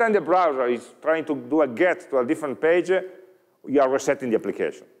 every time the browser is trying to do a get to a different page, you are resetting the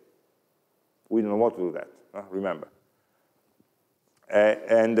application. We don't want to do that, remember.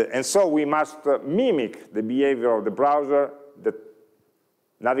 And so we must mimic the behavior of the browser that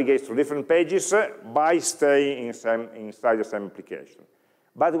navigates through different pages by staying inside the same application.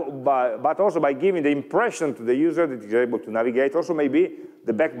 But also by giving the impression to the user that he's able to navigate. Also, maybe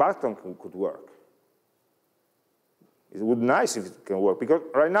the back button could work. It would be nice if it can work, because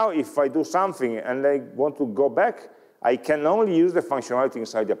right now, if I do something and I want to go back, I can only use the functionality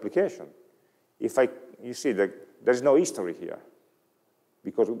inside the application. You see, there's no history here,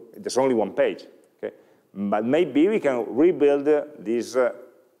 because there's only one page. Okay? But maybe we can rebuild this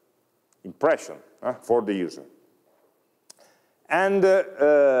impression for the user. And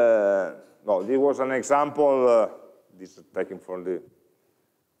well, this was an example. This is taken from the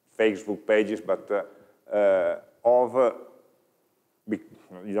Facebook pages, but of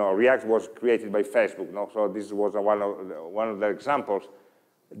React was created by Facebook. No? So this was one of the examples.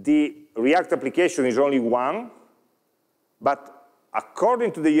 The React application is only one, but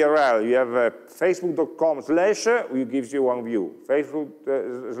according to the URL, you have facebook.com/ it gives you one view. Facebook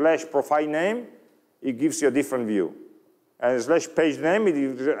 /profile name, it gives you a different view. And /page name, it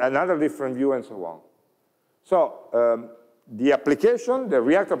gives another different view, and so on. So the application, the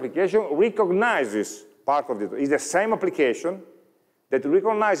React application, recognizes part of it. It's the same application that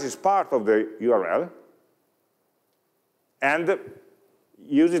recognizes part of the URL and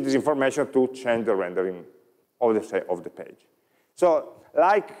uses this information to change the rendering of the page. So,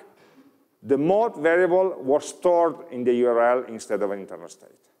 like the mode variable was stored in the URL instead of an internal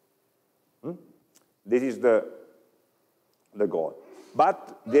state. This is the the goal.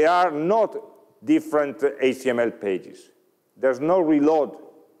 But they are not different HTML pages. There's no reload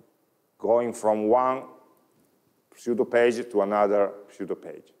going from one pseudo page to another pseudo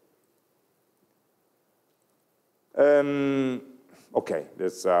page. Okay,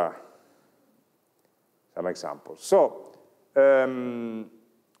 there's some examples. So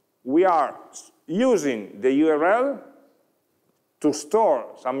we are using the URL to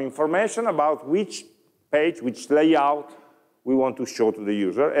store some information about which page, which layout we want to show to the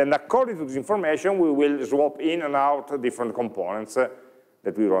user. And according to this information, we will swap in and out different components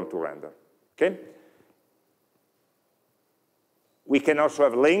that we want to render. Okay? We can also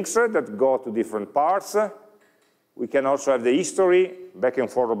have links that go to different parts. We can also have the history, back and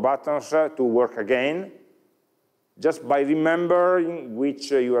forward buttons to work again. Just by remembering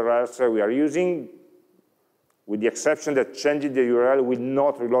which URLs we are using, with the exception that changing the URL will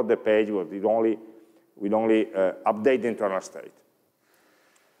not reload the page, but it only update the internal state.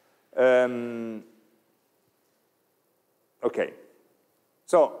 Okay,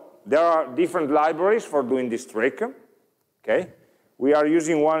 so there are different libraries for doing this trick. Okay, we are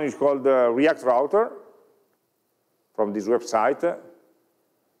using one is called React Router from this website.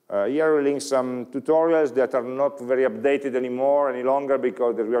 Here we link some tutorials that are not very updated anymore any longer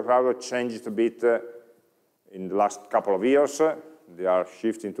because the React Router changed a bit in the last couple of years. They are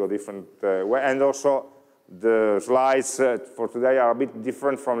shifting to a different way, and also the slides for today are a bit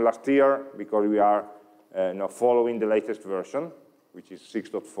different from last year because we are following the latest version, which is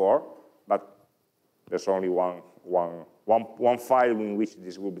 6.4, but there's only one file in which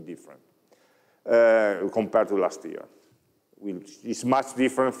this will be different compared to last year. It's much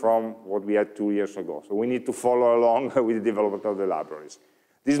different from what we had 2 years ago. So we need to follow along with the development of the libraries.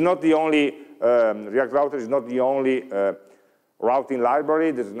 This is not the only, React Router is not the only routing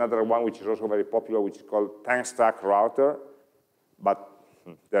library. There's another one which is also very popular, which is called TanStack Router. But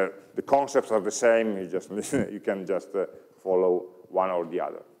the concepts are the same. You can just follow one or the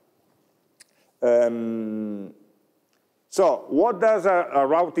other. So what does a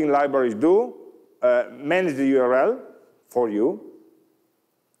routing library do? Manage the URL for you.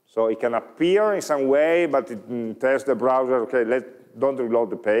 So it can appear in some way, but it tells the browser, okay, don't reload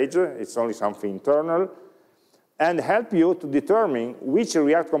the page. It's only something internal. And help you to determine which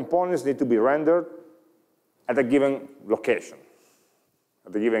React components need to be rendered at a given location,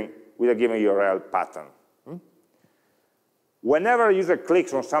 with a given URL pattern. Whenever a user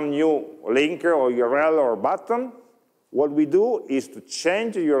clicks on some new link or URL or button, what we do is to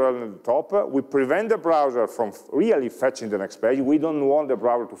change the URL at the top. We prevent the browser from really fetching the next page. We don't want the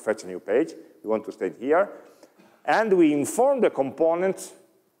browser to fetch a new page. We want to stay here. And we inform the component,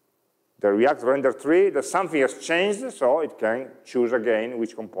 the React render tree, that something has changed, so it can choose again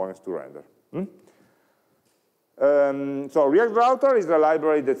which components to render. So React Router is the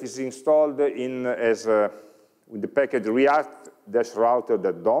library that is installed with the package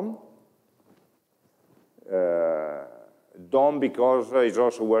react-router.dom. DOM because it's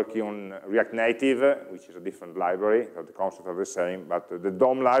also working on React Native, which is a different library, so the concepts are the same, but the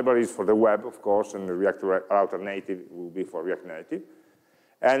DOM library is for the web, of course, and the React Router Native will be for React Native.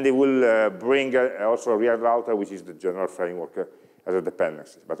 And it will bring also React Router, which is the general framework as a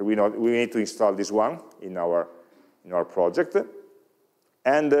dependency. But we need to install this one in our project.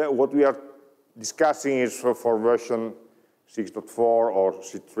 And what we are discussing is for version 6.4 or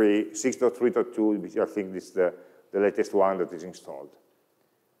 6.3.2, which I think is the latest one that is installed.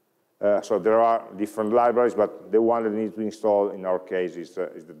 So there are different libraries, but the one that needs to install in our case is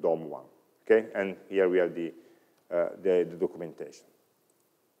the DOM one. Okay, and here we have the documentation.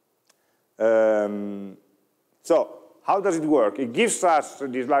 So how does it work? It gives us,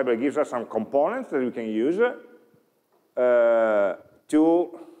 this library gives us some components that we can use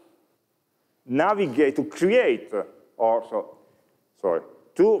to navigate, to create,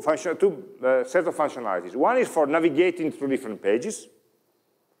 two sets of functionalities. One is for navigating through different pages.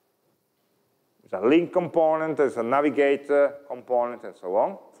 There's a link component, there's a navigate component, and so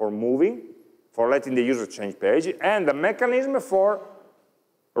on, for moving, for letting the user change page, and a mechanism for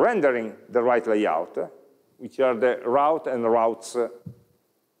rendering the right layout, which are the route and routes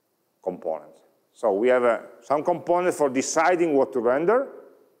components. So we have some components for deciding what to render,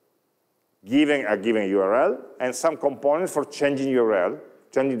 giving a given URL, and some components for changing URL,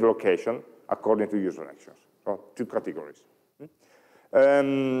 changing the location according to user actions. So two categories.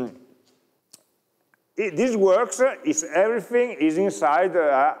 This works if everything is inside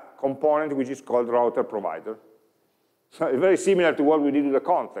a component which is called router provider. So it's very similar to what we did with the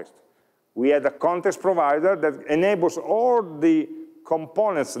context. We had a context provider that enables all the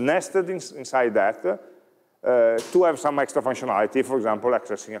components nested inside that, to have some extra functionality, for example,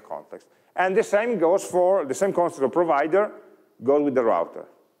 accessing a context. And the same goes for, the same concept of provider goes with the router.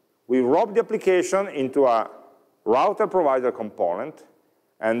 We wrap the application into a router provider component,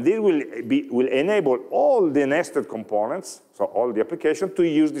 and this will enable all the nested components, so all the application, to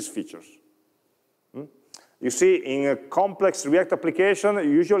use these features. You see, in a complex React application,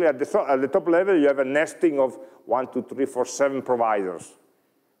 usually at the top level, you have a nesting of 1, 2, 3, 4, 7 providers.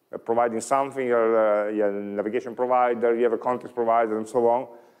 Providing something, you have a navigation provider, you have a context provider, and so on.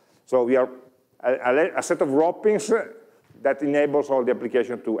 So we are a set of wrappings that enables all the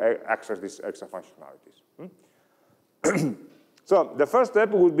application to access these extra functionalities. So the first step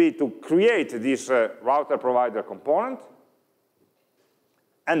would be to create this router provider component,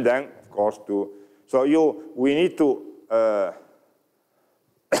 and then, of course, we need to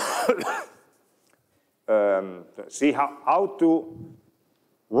see how to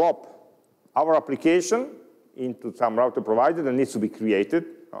wrap our application into some router provider that needs to be created.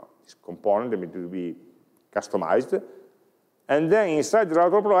 This component that needs to be customized. And then inside the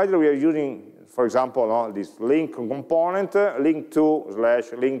router provider, we are using, for example, this link component, link to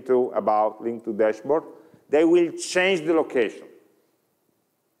 / link to about, link to dashboard. They will change the location.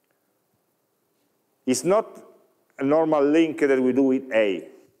 It's not a normal link that we do with A.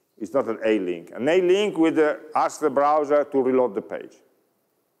 It's not an A link. An A link would ask the browser to reload the page.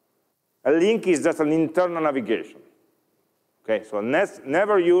 A link is just an internal navigation. Okay, so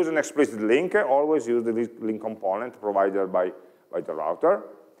never use an explicit link, always use the link component provided by the router.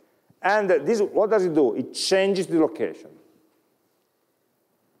 And this, what does it do? It changes the location.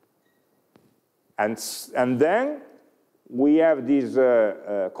 And then we have these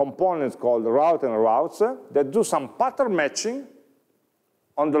components called route and routes that do some pattern matching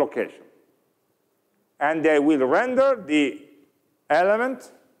on the location. And they will render the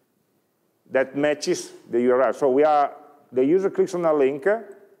element that matches the URL. So the user clicks on a link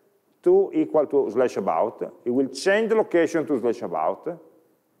to equal to /about. It will change the location to /about.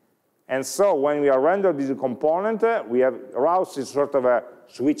 And so when we are rendering this component, we have routes is sort of a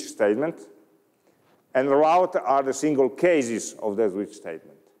switch statement, and route are the single cases of the switch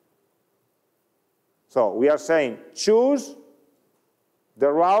statement. So we are saying choose the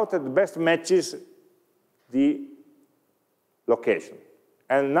route that best matches the location.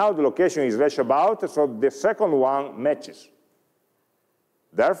 And now the location is /about, so the second one matches.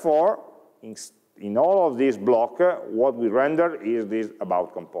 Therefore, in all of this block, what we render is this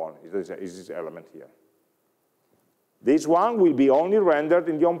about component, is this element here. This one will be only rendered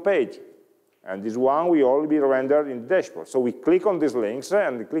in the home page, and this one will only be rendered in the dashboard. So we click on these links,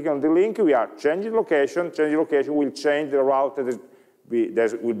 and click on the link, we are changing location will change the route that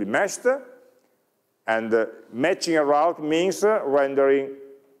will be meshed, and matching a route means rendering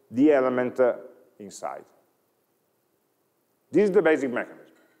the element inside. This is the basic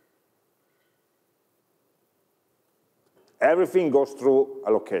mechanism. Everything goes through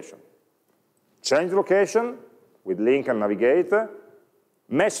a location. Change the location with link and navigate,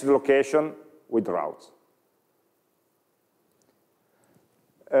 match the location with routes.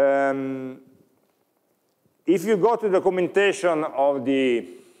 If you go to the documentation of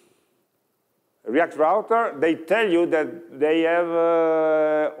the React router, they tell you that they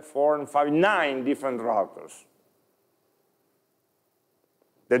have 4 and 5, 9 different routers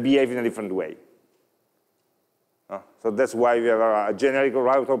that behave in a different way. So that's why we have a generic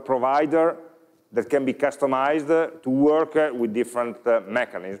router provider that can be customized to work with different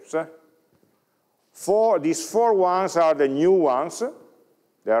mechanisms. These 4 ones are the new ones.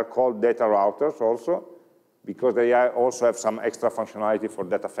 They are called data routers also, because they also have some extra functionality for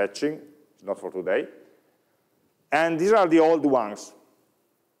data fetching. It's not for today. And these are the old ones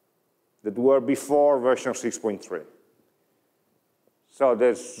that were before version 6.3. So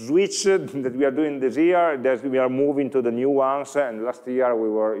the switch that we are doing this year, we are moving to the new ones, and last year we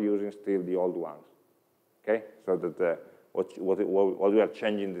were using still the old ones. Okay, so that what we are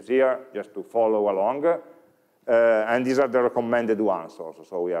changing this year, just to follow along, and these are the recommended ones also.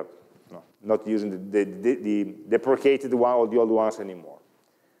 So we are not using the deprecated one or the old ones anymore.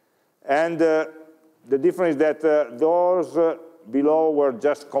 And the difference is that those below were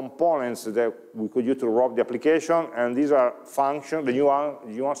just components that we could use to wrap the application, and these are functions. The new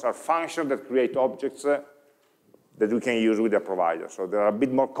ones are functions that create objects that we can use with the provider. So they're a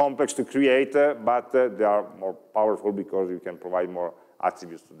bit more complex to create, but they are more powerful because you can provide more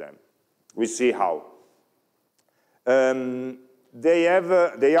attributes to them. We see how. They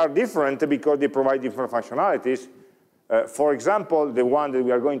are different because they provide different functionalities. For example, the one that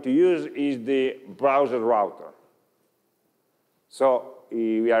we are going to use is the browser router. So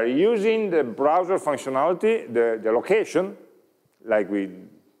we are using the browser functionality, the location, like we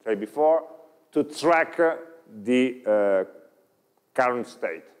said before, to track the current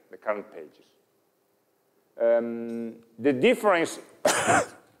state, the current pages. The difference,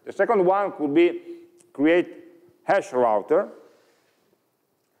 the second one could be create hash router,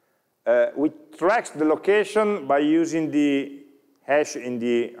 which tracks the location by using the hash in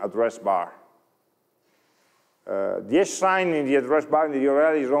the address bar. The hash sign in the address bar in the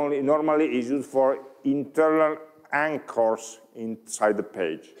URL is normally used for internal anchors inside the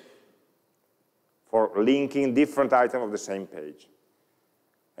page, for linking different items of the same page.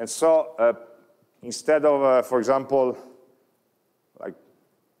 And so instead of, for example, like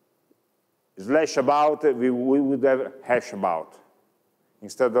 /about, we would have hash about.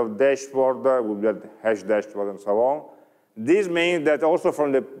 Instead of dashboard, we would have hash dashboard and so on. This means that also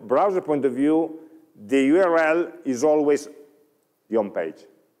from the browser point of view, the URL is always the home page.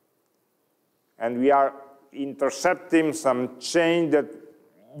 And we are intercepting some change that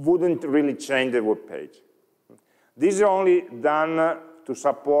wouldn't really change the web page. This is only done to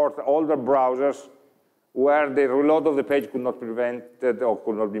support older browsers where the reload of the page could not be prevented or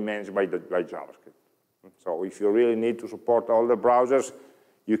could not be managed by JavaScript. So if you really need to support older browsers,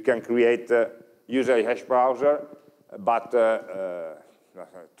 you can use a hash browser, but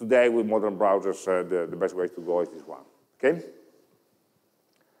today with modern browsers, the best way to go is this one. Okay?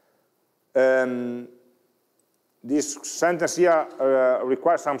 This sentence here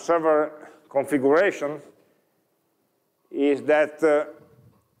requires some server configuration, is that,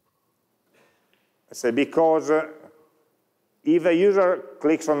 let's say, because if a user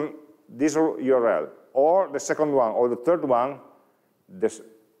clicks on this URL, or the second one, or the third one, the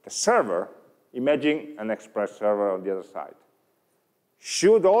server, imagine an Express server on the other side,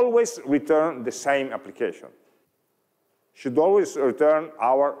 should always return the same application, should always return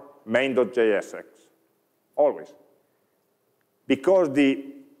our main.jsx, always. Because the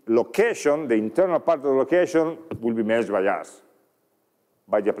location, the internal part of the location, will be managed by us,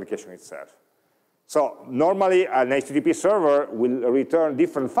 by the application itself. So normally, an HTTP server will return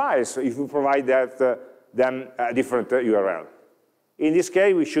different files if we provide them a different URL. In this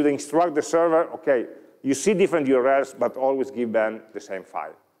case, we should instruct the server, OK, you see different URLs, but always give them the same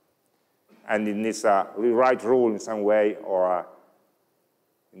file. And it needs a rewrite rule in some way, or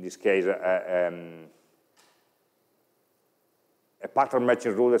in this case, a pattern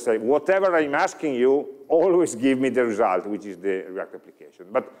matching rule that says, whatever I'm asking you, always give me the result, which is the React application.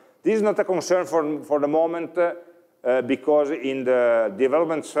 But this is not a concern for the moment, because in the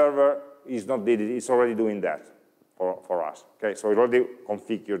development server, it's not needed. It's already doing that for us. Okay, so it's already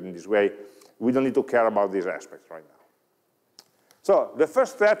configured in this way. We don't need to care about these aspects right now. So the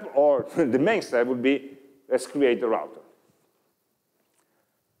first step, or the main step, would be, let's create a router.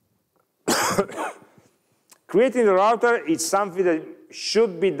 Creating the router is something that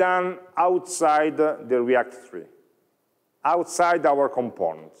should be done outside the React 3, outside our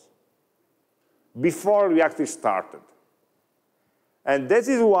components, before React is started. And this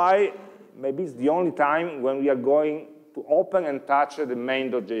is why maybe it's the only time when we are going to open and touch the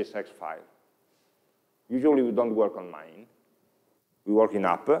main.jsx file. Usually we don't work on main. We work in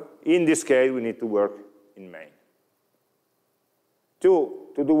app. In this case, we need to work in main. To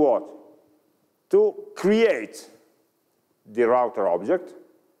do what? To create the router object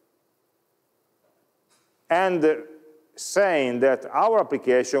and saying that our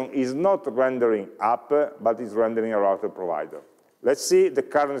application is not rendering app, but is rendering a router provider. Let's see the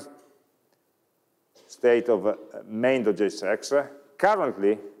current state of main.jsx.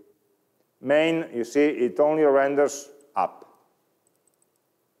 Currently, main, you see, it only renders app.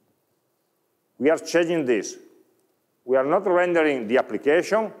 We are changing this. We are not rendering the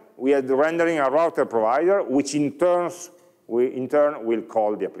application, we are rendering a router provider, which in turn will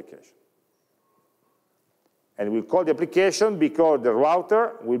call the application. And we'll call the application because the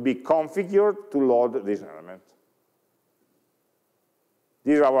router will be configured to load this element.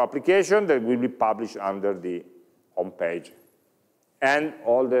 This is our application that will be published under the home page and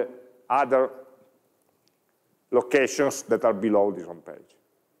all the other locations that are below this home page.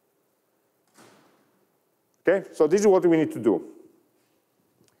 Okay, so this is what we need to do.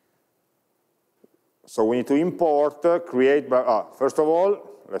 So we need to import, create, first of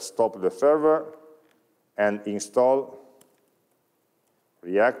all, let's stop the server and install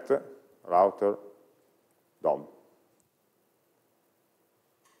React router DOM.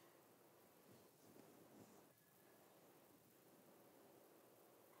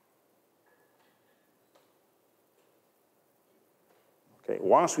 Okay,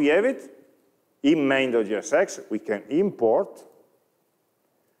 once we have it, in main.jsx, we can import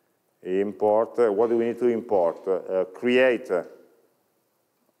import, what do we need to import? Create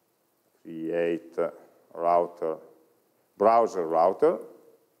router, browser router,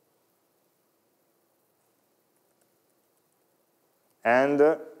 and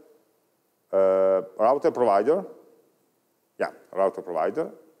router provider, router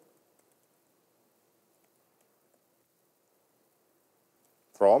provider,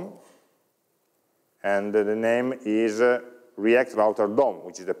 from, and the name is React Router DOM,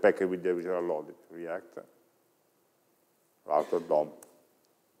 which is the package with the Visual loaded, React Router DOM,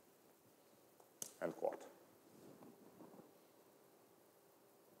 end quote.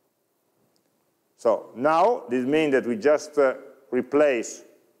 So now this means that we just replace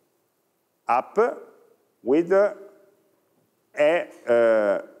app with a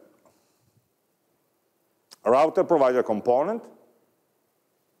router provider component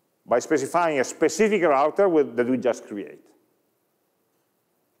by specifying a specific router that we just create.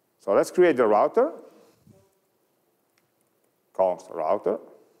 So let's create the router, const router,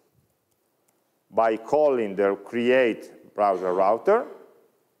 by calling the create browser router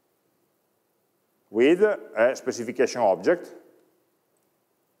with a specification object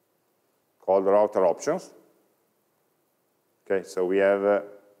called router options. Okay, so we have,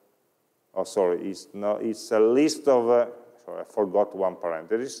 oh sorry, it's a list of, sorry, I forgot one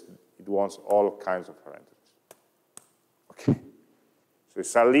parenthesis. It wants all kinds of parentheses. Okay, so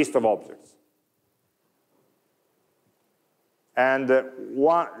it's a list of objects. And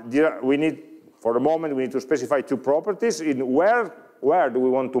we need, for the moment, we need to specify two properties in where do we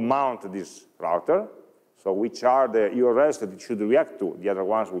want to mount this router, so which are the URLs that it should react to. The other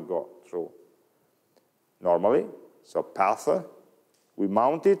ones will go through normally. So path, we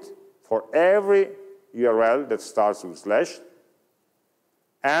mount it for every URL that starts with slash.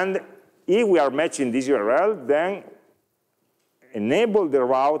 And if we are matching this URL, then enable the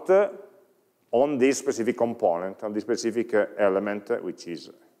route on this specific component, on this specific element, which is,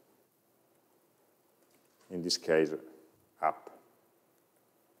 in this case, app.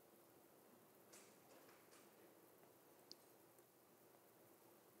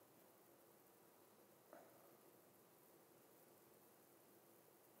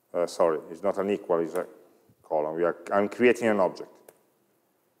 Sorry, it's not an equal, it's a column. I'm creating an object.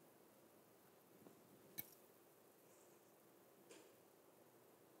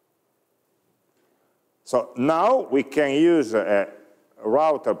 So now we can use a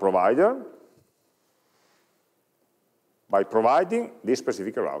router provider by providing this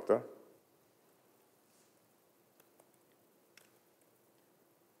specific router.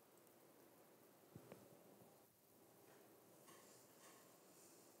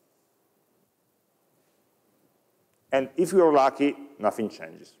 And if you're lucky, nothing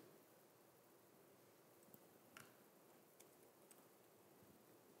changes.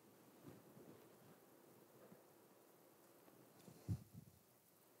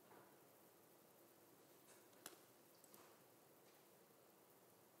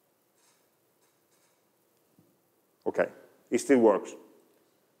 Okay, it still works.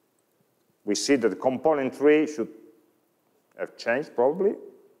 We see that the component tree should have changed probably,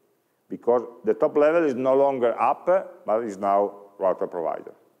 because the top level is no longer app, but is now router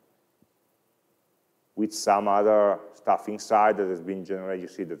provider, with some other stuff inside that has been generated. You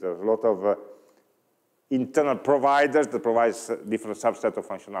see that there's a lot of internal providers that provide different subset of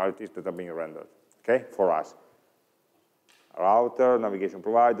functionalities that are being rendered, okay, for us. Router, navigation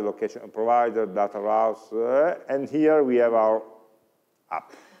provider, location provider, data routes, and here we have our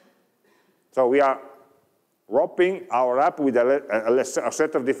app. So we are wrapping our app with a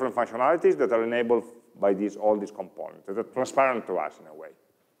set of different functionalities that are enabled by all these components, that are transparent to us in a way.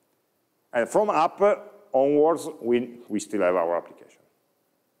 And from app onwards, we still have our application.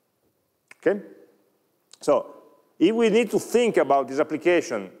 Okay? So if we need to think about this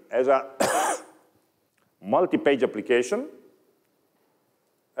application as a multi-page application,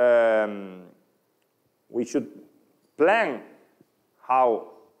 we should plan how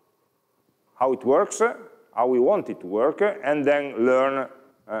it works, how we want it to work, and then learn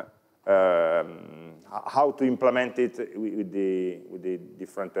how to implement it with the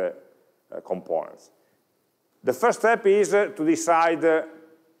different components. The first step is to decide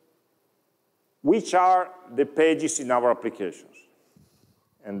which are the pages in our applications.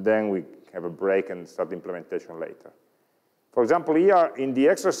 And then we have a break and start the implementation later. For example, here in the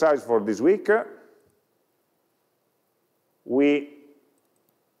exercise for this week, we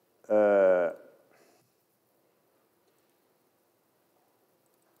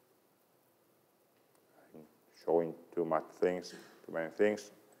showing too many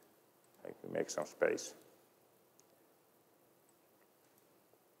things. I can make some space.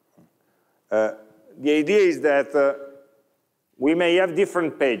 The idea is that we may have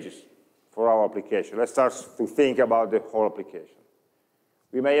different pages for our application. Let's start to think about the whole application.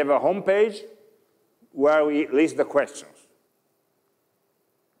 We may have a home page where we list the questions.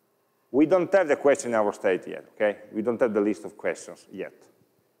 We don't have the question in our state yet, okay? We don't have the list of questions yet.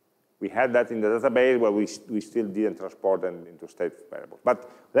 We had that in the database, but we still didn't transport them into state variables. But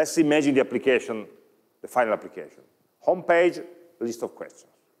let's imagine the application, the final application. Home page, list of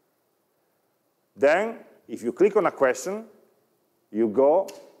questions. Then, if you click on a question, you go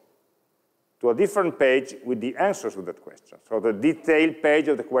to a different page with the answers to that question. So the detailed page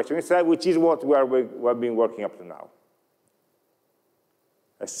of the question itself, which is what we have been working up to now.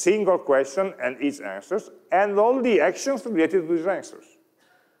 A single question and its answers, and all the actions related to these answers.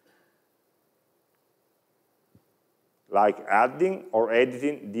 Like adding or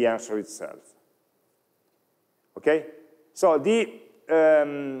editing the answer itself. Okay? So the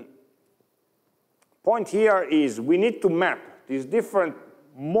point here is we need to map these different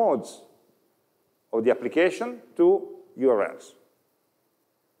modes of the application to URLs,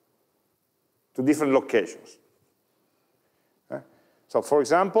 to different locations. So for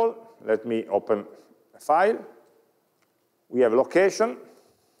example, let me open a file. We have location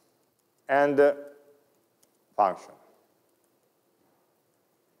and function.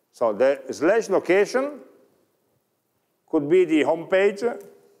 So the slash location could be the home page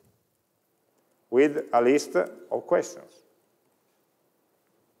with a list of questions.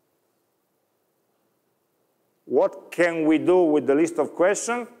 What can we do with the list of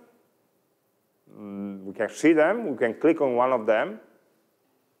questions? We can see them, we can click on one of them,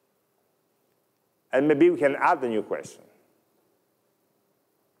 and maybe we can add a new question.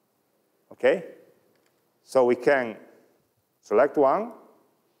 Okay? So we can select one,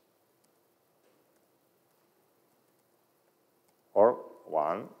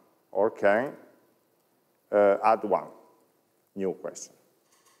 or can add one new question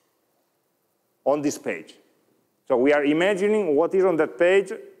on this page. So we are imagining what is on that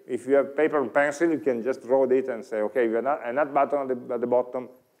page. If you have paper and pencil, you can just draw it and say, okay, we have an add button at the bottom,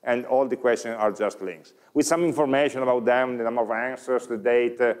 and all the questions are just links, with some information about them, the number of answers, the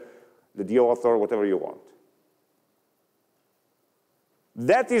date, the author, whatever you want.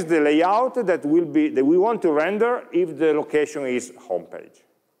 That is the layout that we want to render if the location is home page.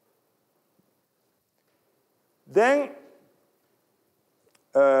 Then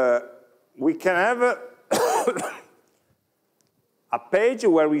we can have a page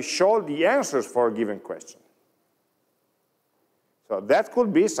where we show the answers for a given question. So that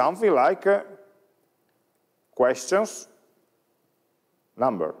could be something like questions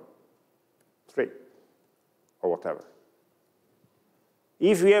number 3 or whatever.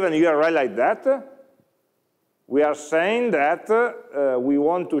 If we have an URL like that, we are saying that we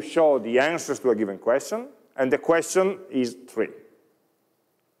want to show the answers to a given question, and the question is 3.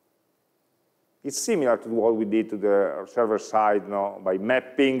 It's similar to what we did to the server side by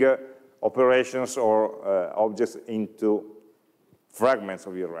mapping operations or objects into fragments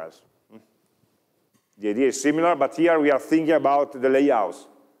of URLs. The idea is similar, but here we are thinking about the layouts.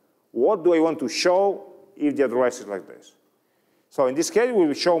 What do I want to show if the address is like this? So in this case, it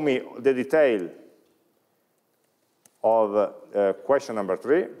will show me the detail of question number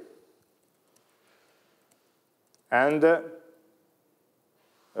 3 and the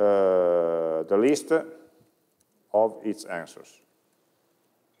list of its answers.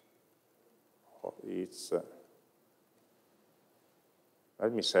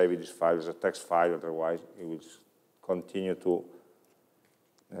 Let me save this file as a text file, otherwise it will continue to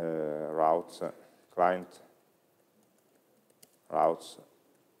client routes.txt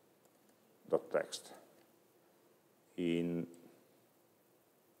in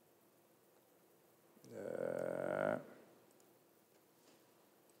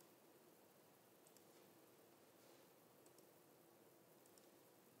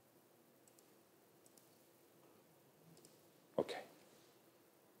okay.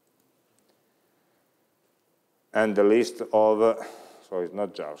 And the list of, so it's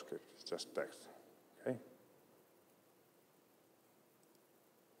not JavaScript, it's just text. Okay.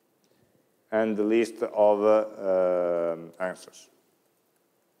 And the list of answers.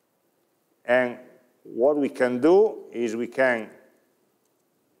 And what we can do is we can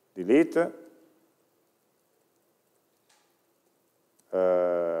delete,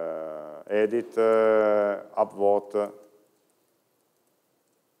 edit, upvote,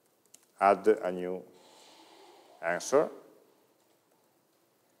 add a new answer.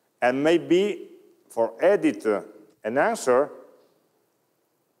 And maybe for edit an answer,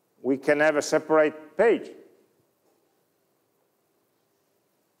 we can have a separate page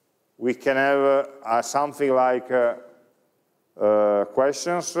we can have something like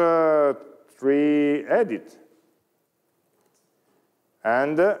questions 3 edit.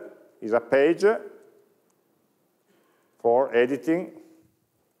 And is a page for editing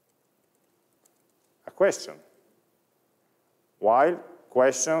a question. While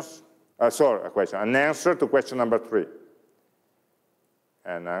questions, an answer to question number 3.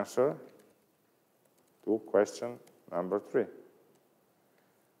 An answer to question number 3.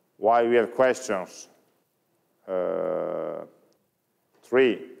 While we have questions 3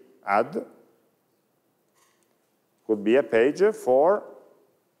 add, could be a page for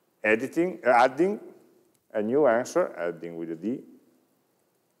editing, adding a new answer, adding with a D,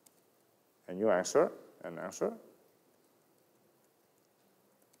 a new answer, an answer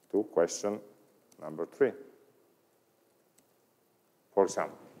to question number 3, for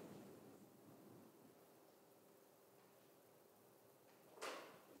example.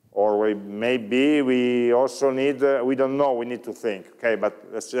 Or maybe we also need, we don't know, we need to think, okay, but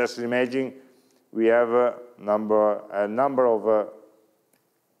let's just imagine we have a number of,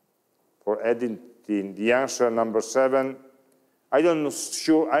 for editing the answer number 7, I'm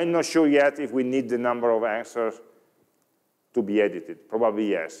not sure yet if we need the number of answers to be edited.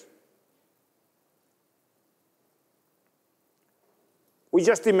 Probably yes. We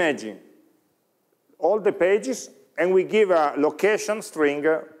just imagine all the pages and we give a location string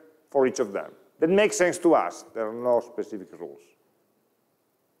for each of them. That makes sense to us. There are no specific rules,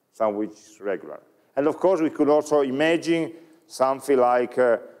 some which is regular. And of course, we could also imagine something like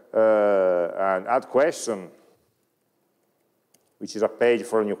an add question, which is a page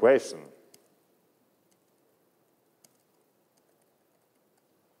for a new question.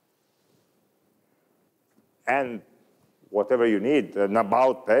 And whatever you need, an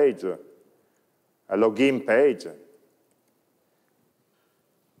about page, a login page.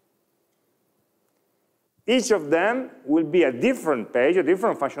 Each of them will be a different page, a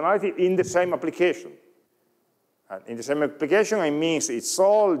different functionality in the same application. And in the same application, it means it's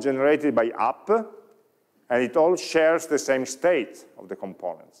all generated by app, and it all shares the same state of the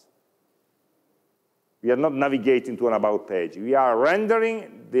components. We are not navigating to an about page. We are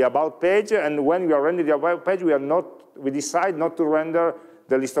rendering the about page, and when we are rendering the about page, we decide not to render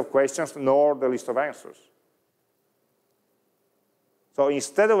the list of questions nor the list of answers. So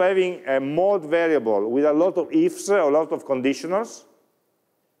instead of having a mode variable with a lot of ifs, a lot of conditionals,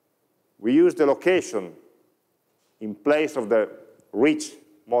 we use the location in place of the rich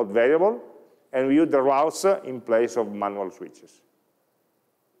mode variable, and we use the routes in place of manual switches.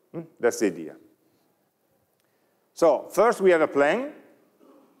 That's the idea. So first we have a plan,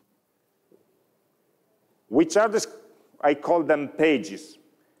 which are I call them pages.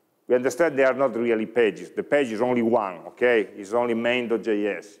 We understand they are not really pages. The page is only one, okay? It's only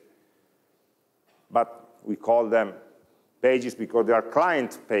main.js. But we call them pages because they are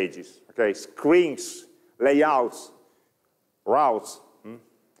client pages, okay? Screens, layouts, routes.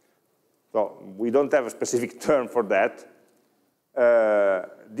 So we don't have a specific term for that.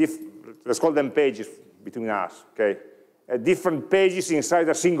 Let's call them pages between us, okay? Different pages inside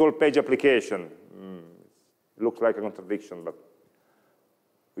a single page application. It looks like a contradiction, but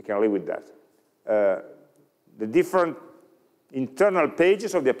we can live with that. The different internal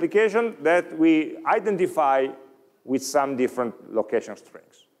pages of the application that we identify with some different location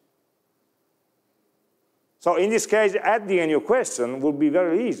strings. So in this case, adding a new question would be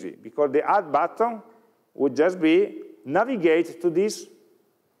very easy, because the add button would just be navigate to this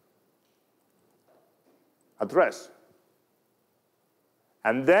address.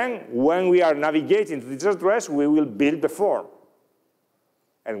 And then when we are navigating to this address, we will build the form.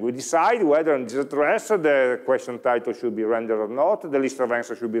 And we decide whether in this address the question title should be rendered or not, the list of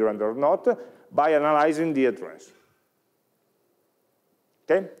answers should be rendered or not, by analyzing the address.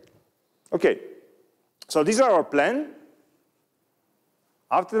 Okay? Okay. So these are our plan.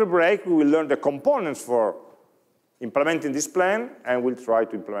 After the break, we will learn the components for implementing this plan, and we'll try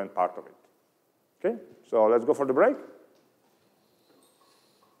to implement part of it. Okay? So let's go for the break.